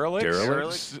one. Derelicts?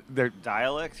 Derelicts? They're,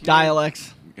 Dialects? you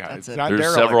Dialects. yeah, That's it's it. not There's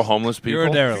derelicts. several homeless people. You're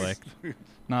a derelict,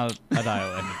 not a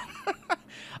dialect.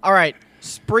 All right.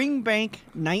 Springbank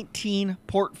 19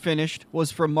 port finished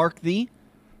was from Mark the. mean?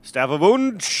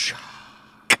 Stavavunch.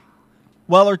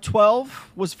 Weller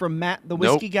 12 was from Matt the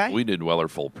whiskey Nope, guy. we did Weller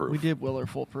Foolproof. We did Weller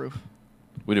foolproof.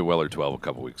 We did Weller 12 a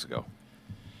couple weeks ago.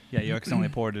 Yeah, you accidentally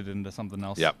poured it into something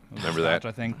else. Yep, It was remember that? Scotch,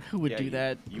 I think. Who would Yeah, do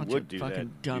that? You Bunch would of do fucking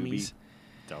that. dummies.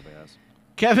 You be dumbass.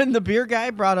 Kevin the beer guy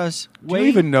brought us Do you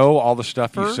even know all the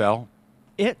stuff Fur? you sell?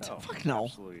 it. No, Fuck no.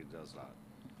 Absolutely does not.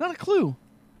 Not a clue.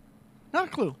 Not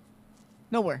a clue.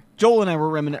 Nowhere. Joel and I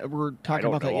were I talking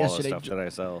don't about know that all yesterday. the stuff that I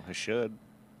sell. I should,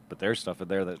 but there's stuff in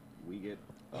there that we get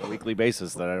on a weekly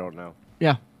basis that I don't know.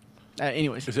 Yeah.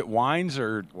 Anyways, Is it wines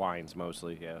or Wines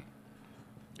mostly, yeah,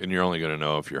 And you're only going to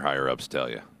know if your higher ups tell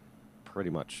you. pretty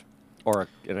much, or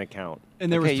an account.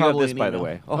 And there okay, was you have probably this, an by the email.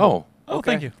 way. Oh, Oh,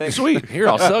 thank you. Thanks. sweet. Here,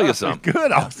 I'll sell you some.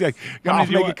 good? I'll many make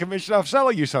do you a want? commission off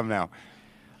selling you some now.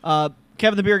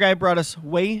 Kevin the beer guy brought us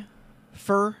Way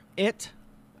for It.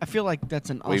 I feel like that's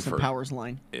an Austin Wafer. Powers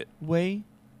line. It. Way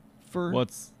for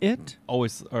What's It.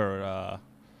 always or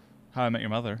How I Met Your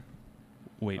Mother?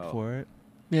 Wait Oh. for it.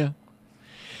 Yeah.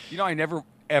 You know, I never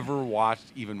ever watched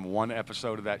even one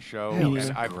episode of that show. Me And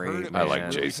neither. I've heard it. I like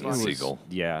was Jason funny. Segel.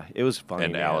 Yeah, it was funny.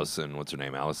 And man. Allison, what's her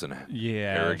name? Allison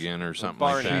Yeah. Harrigan or something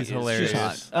like Barney that. She's is hilarious.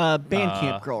 just-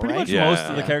 Bandcamp girl, Pretty right? much Yeah. most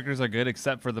of the Yeah. characters are good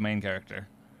except for the main character.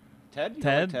 Ted. You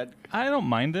Ted, like Ted. I don't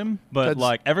mind him, but Ted's-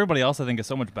 like everybody else, I think is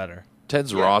so much better.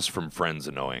 Ted's Yeah. Ross from Friends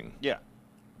annoying. Yeah,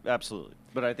 absolutely.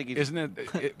 But I think he's Isn't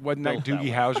wasn't that Built that Doogie way.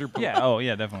 Howser? Yeah. Oh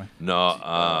yeah, definitely. No,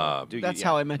 Doogie, That's yeah.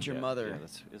 How I Met Your Yeah, Mother. yeah,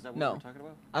 is that what No. we're talking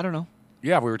about? I don't know.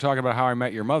 Yeah, we were talking about How I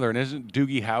Met Your Mother, and isn't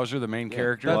Doogie Howser the main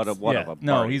character? What of yeah. them?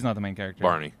 No, Barney. he's not the main character.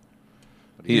 Barney.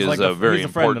 He He's is like a very he's a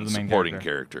friend of important the main supporting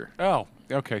character. character.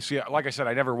 Oh, okay. See, like I said,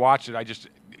 I never watched it. I just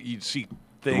you'd see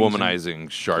The things. and-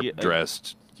 womanizing,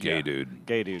 sharp-dressed gay Yeah. dude.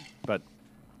 Gay dude, but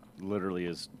literally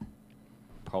is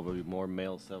probably more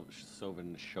male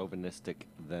chauvinistic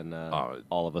than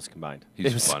all of us combined. He's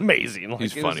it was fun. amazing. Like,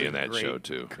 He's it was funny a in that great- show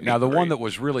too. Now, the He's one great. that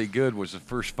was really good was the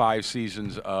first 5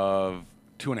 seasons of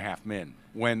 2.5 Men,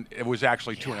 when it was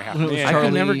actually 2.5 When it was Men. I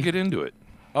could never Charlie- get into it.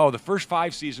 Oh, the first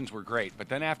 5 seasons were great, but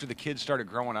then after the kids started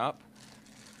growing up,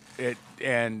 it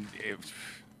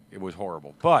was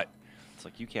horrible. But It's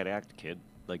like you can't act, kid.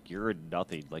 Like you're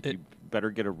nothing. Like you better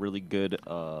get a really good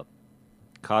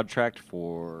contract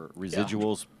for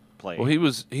residuals play. Well, he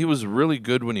was really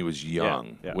good when he was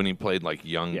young. yeah. When he played like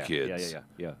young yeah, kids.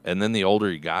 yeah. And then the older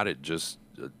he got, it just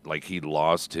like he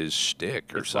lost his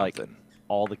shtick or It's something. like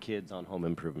all the kids on Home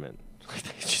Improvement. Like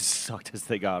they just sucked as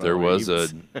they got. There older. was He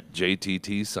a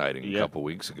JTT sighting Yeah. a couple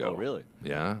weeks ago. Oh, really?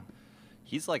 Yeah.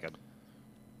 He's like a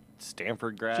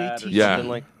Stanford grad or JT. Yeah. something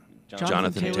like.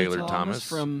 Jonathan Taylor Thomas.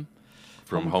 from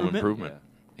From Home Home Improvement?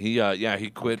 Improvement. He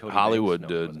quit Cody Hollywood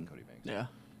Banks. No, it wasn't Cody Banks. yeah.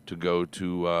 to go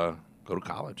to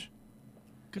college.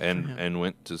 Good for him. and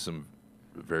went to some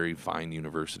very fine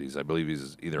universities. I believe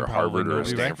he's either a Probably Harvard or a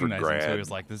nobody Stanford recognized him, grad. So he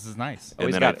was like, "This is nice." Oh, and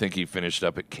he's then I got it. think he finished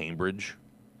up at Cambridge.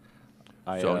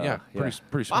 I, So yeah,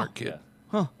 pretty smart Wow. kid. Yeah.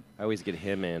 Huh. I always get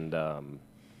him and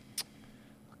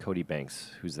Cody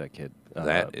Banks. Who's that kid?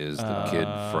 That is the kid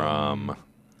from.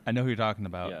 I know who you're talking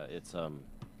about. Yeah, it's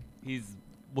He's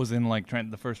was in like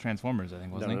the first Transformers, I think,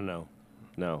 no, wasn't he?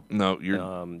 no. No, you're.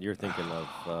 You're thinking of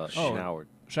Oh. Howard.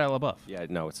 Shia LaBeouf. Yeah,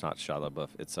 no, it's not Shia LaBeouf.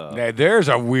 It's Now, there's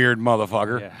a weird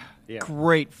motherfucker. yeah.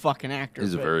 Great fucking actor.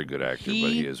 He's a but very good actor, but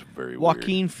he is very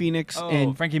Joaquin Phoenix Oh,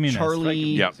 and Frankie Muniz. Charlie. Frankie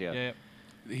Yep. Muniz, yeah.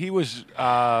 Yeah. He was.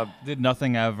 Did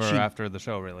nothing ever She- after the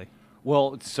show, really.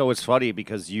 Well, so it's funny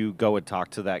because you go and talk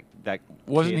to that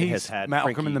Wasn't kid he has had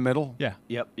Malcolm Frankie. in the Middle? Yeah.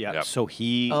 Yep. Yep. So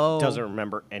he Oh. doesn't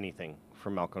remember anything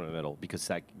from Malcolm in the Middle because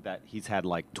that he's had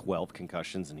like 12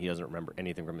 concussions and he doesn't remember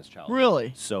anything from his childhood.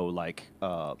 Really? So like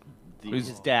He's-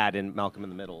 his dad and Malcolm in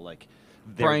the Middle, like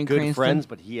they're Bryan good Cranston? friends,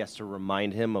 but he has to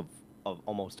remind him of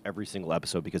almost every single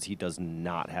episode because he doesn't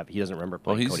remember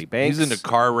Well, playing he's Cody Banks. he's into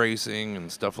car racing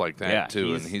and stuff like that Yeah,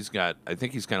 too, and he's- he's got. I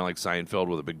think he's kind of like Seinfeld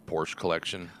with a big Porsche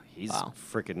collection, He's Wow.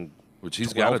 freaking which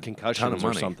he's 12 got a concussions ton of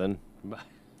money or something.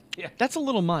 That's a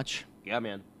little much. Yeah,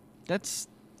 man. That's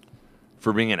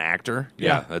for being an actor.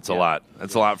 Yeah. That's a lot.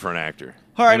 That's a lot for an actor.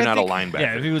 All right, Maybe I not think- a linebacker.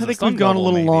 Yeah, if he was I a think stunt we've gone a double,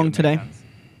 little maybe long it would today. make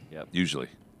sense. Usually.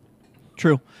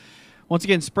 true. Once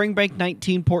again, Springbank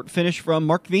 19 port finish from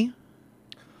Mark V.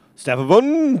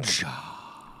 Stavavunj.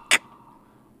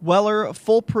 Weller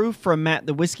Foolproof from Matt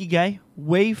the Whiskey Guy.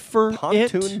 Wafer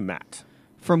Pontoon It Matt.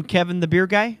 from Kevin the Beer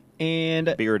Guy. And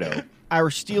Beardo. our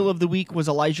steal of the week was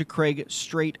Elijah Craig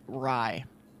Straight Rye.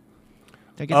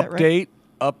 Did I get that right?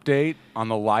 Update on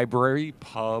the library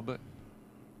pub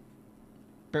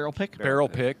Barrel pick? barrel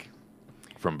pick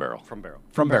From Barrel. From Barrel.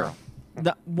 from Barrel.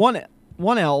 The one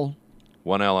L.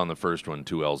 1 L on the first one,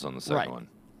 2 L's on the second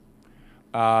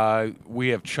Right. one. We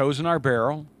have chosen our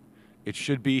barrel. It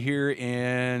should be here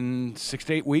in 6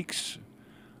 to 8 weeks.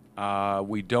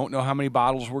 We don't know how many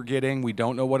bottles we're getting. We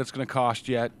don't know what it's going to cost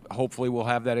yet. Hopefully, we'll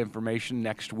have that information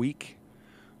next week.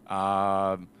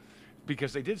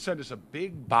 Because they did send us a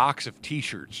big box of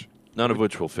T-shirts. None of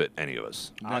which will fit any of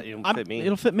us. It'll I'm- fit me.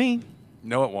 It'll fit me.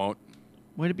 No, it won't.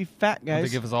 Way to be fat, They guys.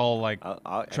 give us all like I can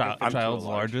chi- fit into child's a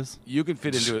large. larges. You can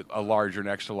fit into a large or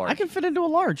next to large. I can fit into a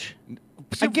large.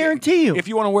 So I guarantee you. If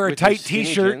you want to wear a With your tight skinny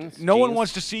T-shirt, jeans- no one jeans.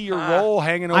 wants to see your roll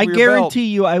hanging over I your guarantee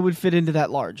you I would fit into that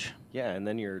large. Yeah, and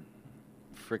then your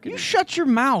freaking You shut your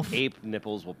mouth. ape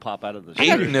nipples will pop out of the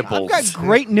Ape shirt. nipples. I've got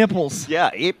great nipples. Yeah,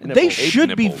 ape nipples. They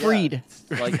should be nipples. freed.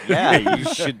 Like, yeah, you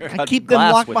should I cut keep them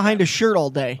glass locked with behind that a shirt all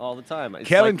day. all the time. It's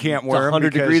Kevin like, can't it's wear 'em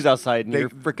 100 because degrees outside, and they- you're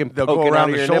freaking They'll go poking around out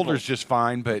of the your shoulders nipples. just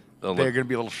fine, but They'll they're look- going to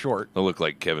be a little short. It'll look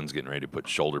like Kevin's getting ready to put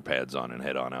shoulder pads on and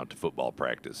head on out to football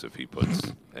practice if he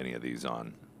puts any of these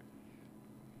on.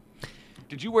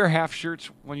 Did you wear half shirts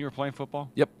when you were playing football?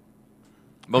 Yep.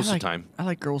 Most I of the time. I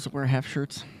like girls that wear half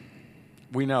shirts.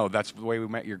 We know. That's the way we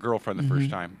met your girlfriend the first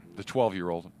time, the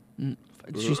 12-year-old.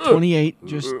 She's 28.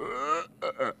 Just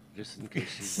Just in case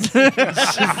she's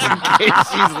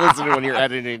listening when you're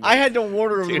editing. I had to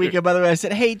warn her over the weekend. By the way, I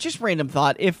said, "Hey, just random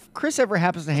thought. If Chris ever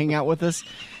happens to hang out with us,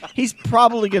 he's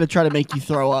probably going to try to make you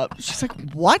throw up." She's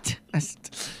like, "What?" I said,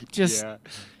 just Yeah,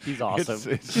 he's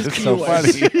awesome. It's Just just so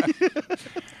keep funny.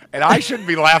 And I shouldn't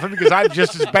be laughing because I'm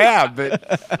just as bad.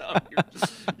 But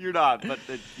You're not, but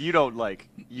you don't like.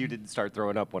 You didn't start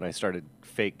throwing up when I started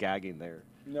fake gagging there.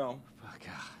 no,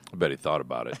 I bet he thought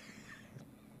about it.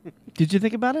 Did you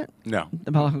think about it? no.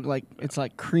 About how, like it's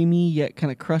like creamy yet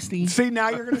kind of crusty. See, now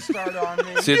you're going to start on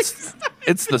me. See,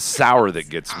 it's the sour that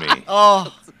gets me.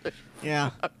 Oh, yeah.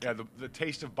 Yeah, the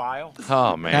taste of bile.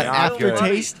 Oh, man. That not good.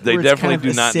 aftertaste. They where it's definitely kind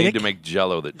of do not need acidic. to make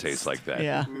Jello that tastes like that.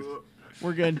 Yeah,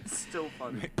 we're good. Still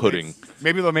funny. Pudding.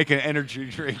 Maybe they'll make an energy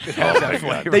drink that has that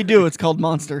flavor. They do. It's called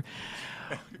Monster.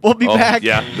 We'll be Oh, back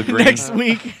yeah, the green. next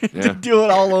week Yeah. to do it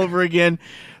all over again.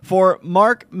 For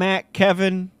Mark, Matt,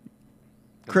 Kevin,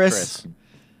 Chris.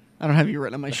 I don't have you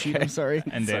written on my sheet. I'm sorry.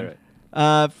 And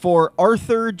Dan. For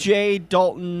Arthur, Jay,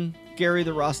 Dalton, Gary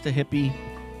the Rasta hippie,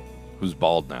 Who's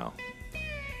bald now?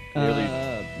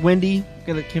 Wendy.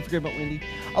 Can't forget about Wendy.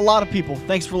 A lot of people.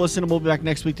 Thanks for listening. We'll be back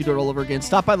next week to do it all over again.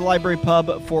 Stop by the Library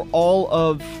Pub for all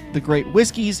of the great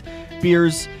whiskeys,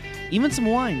 beers, even some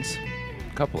wines.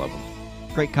 A couple of them.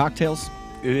 Great cocktails.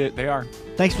 They are.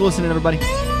 Thanks for listening, everybody.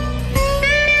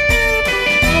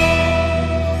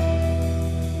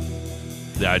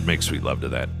 Yeah, I'd make sweet love to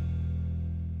that.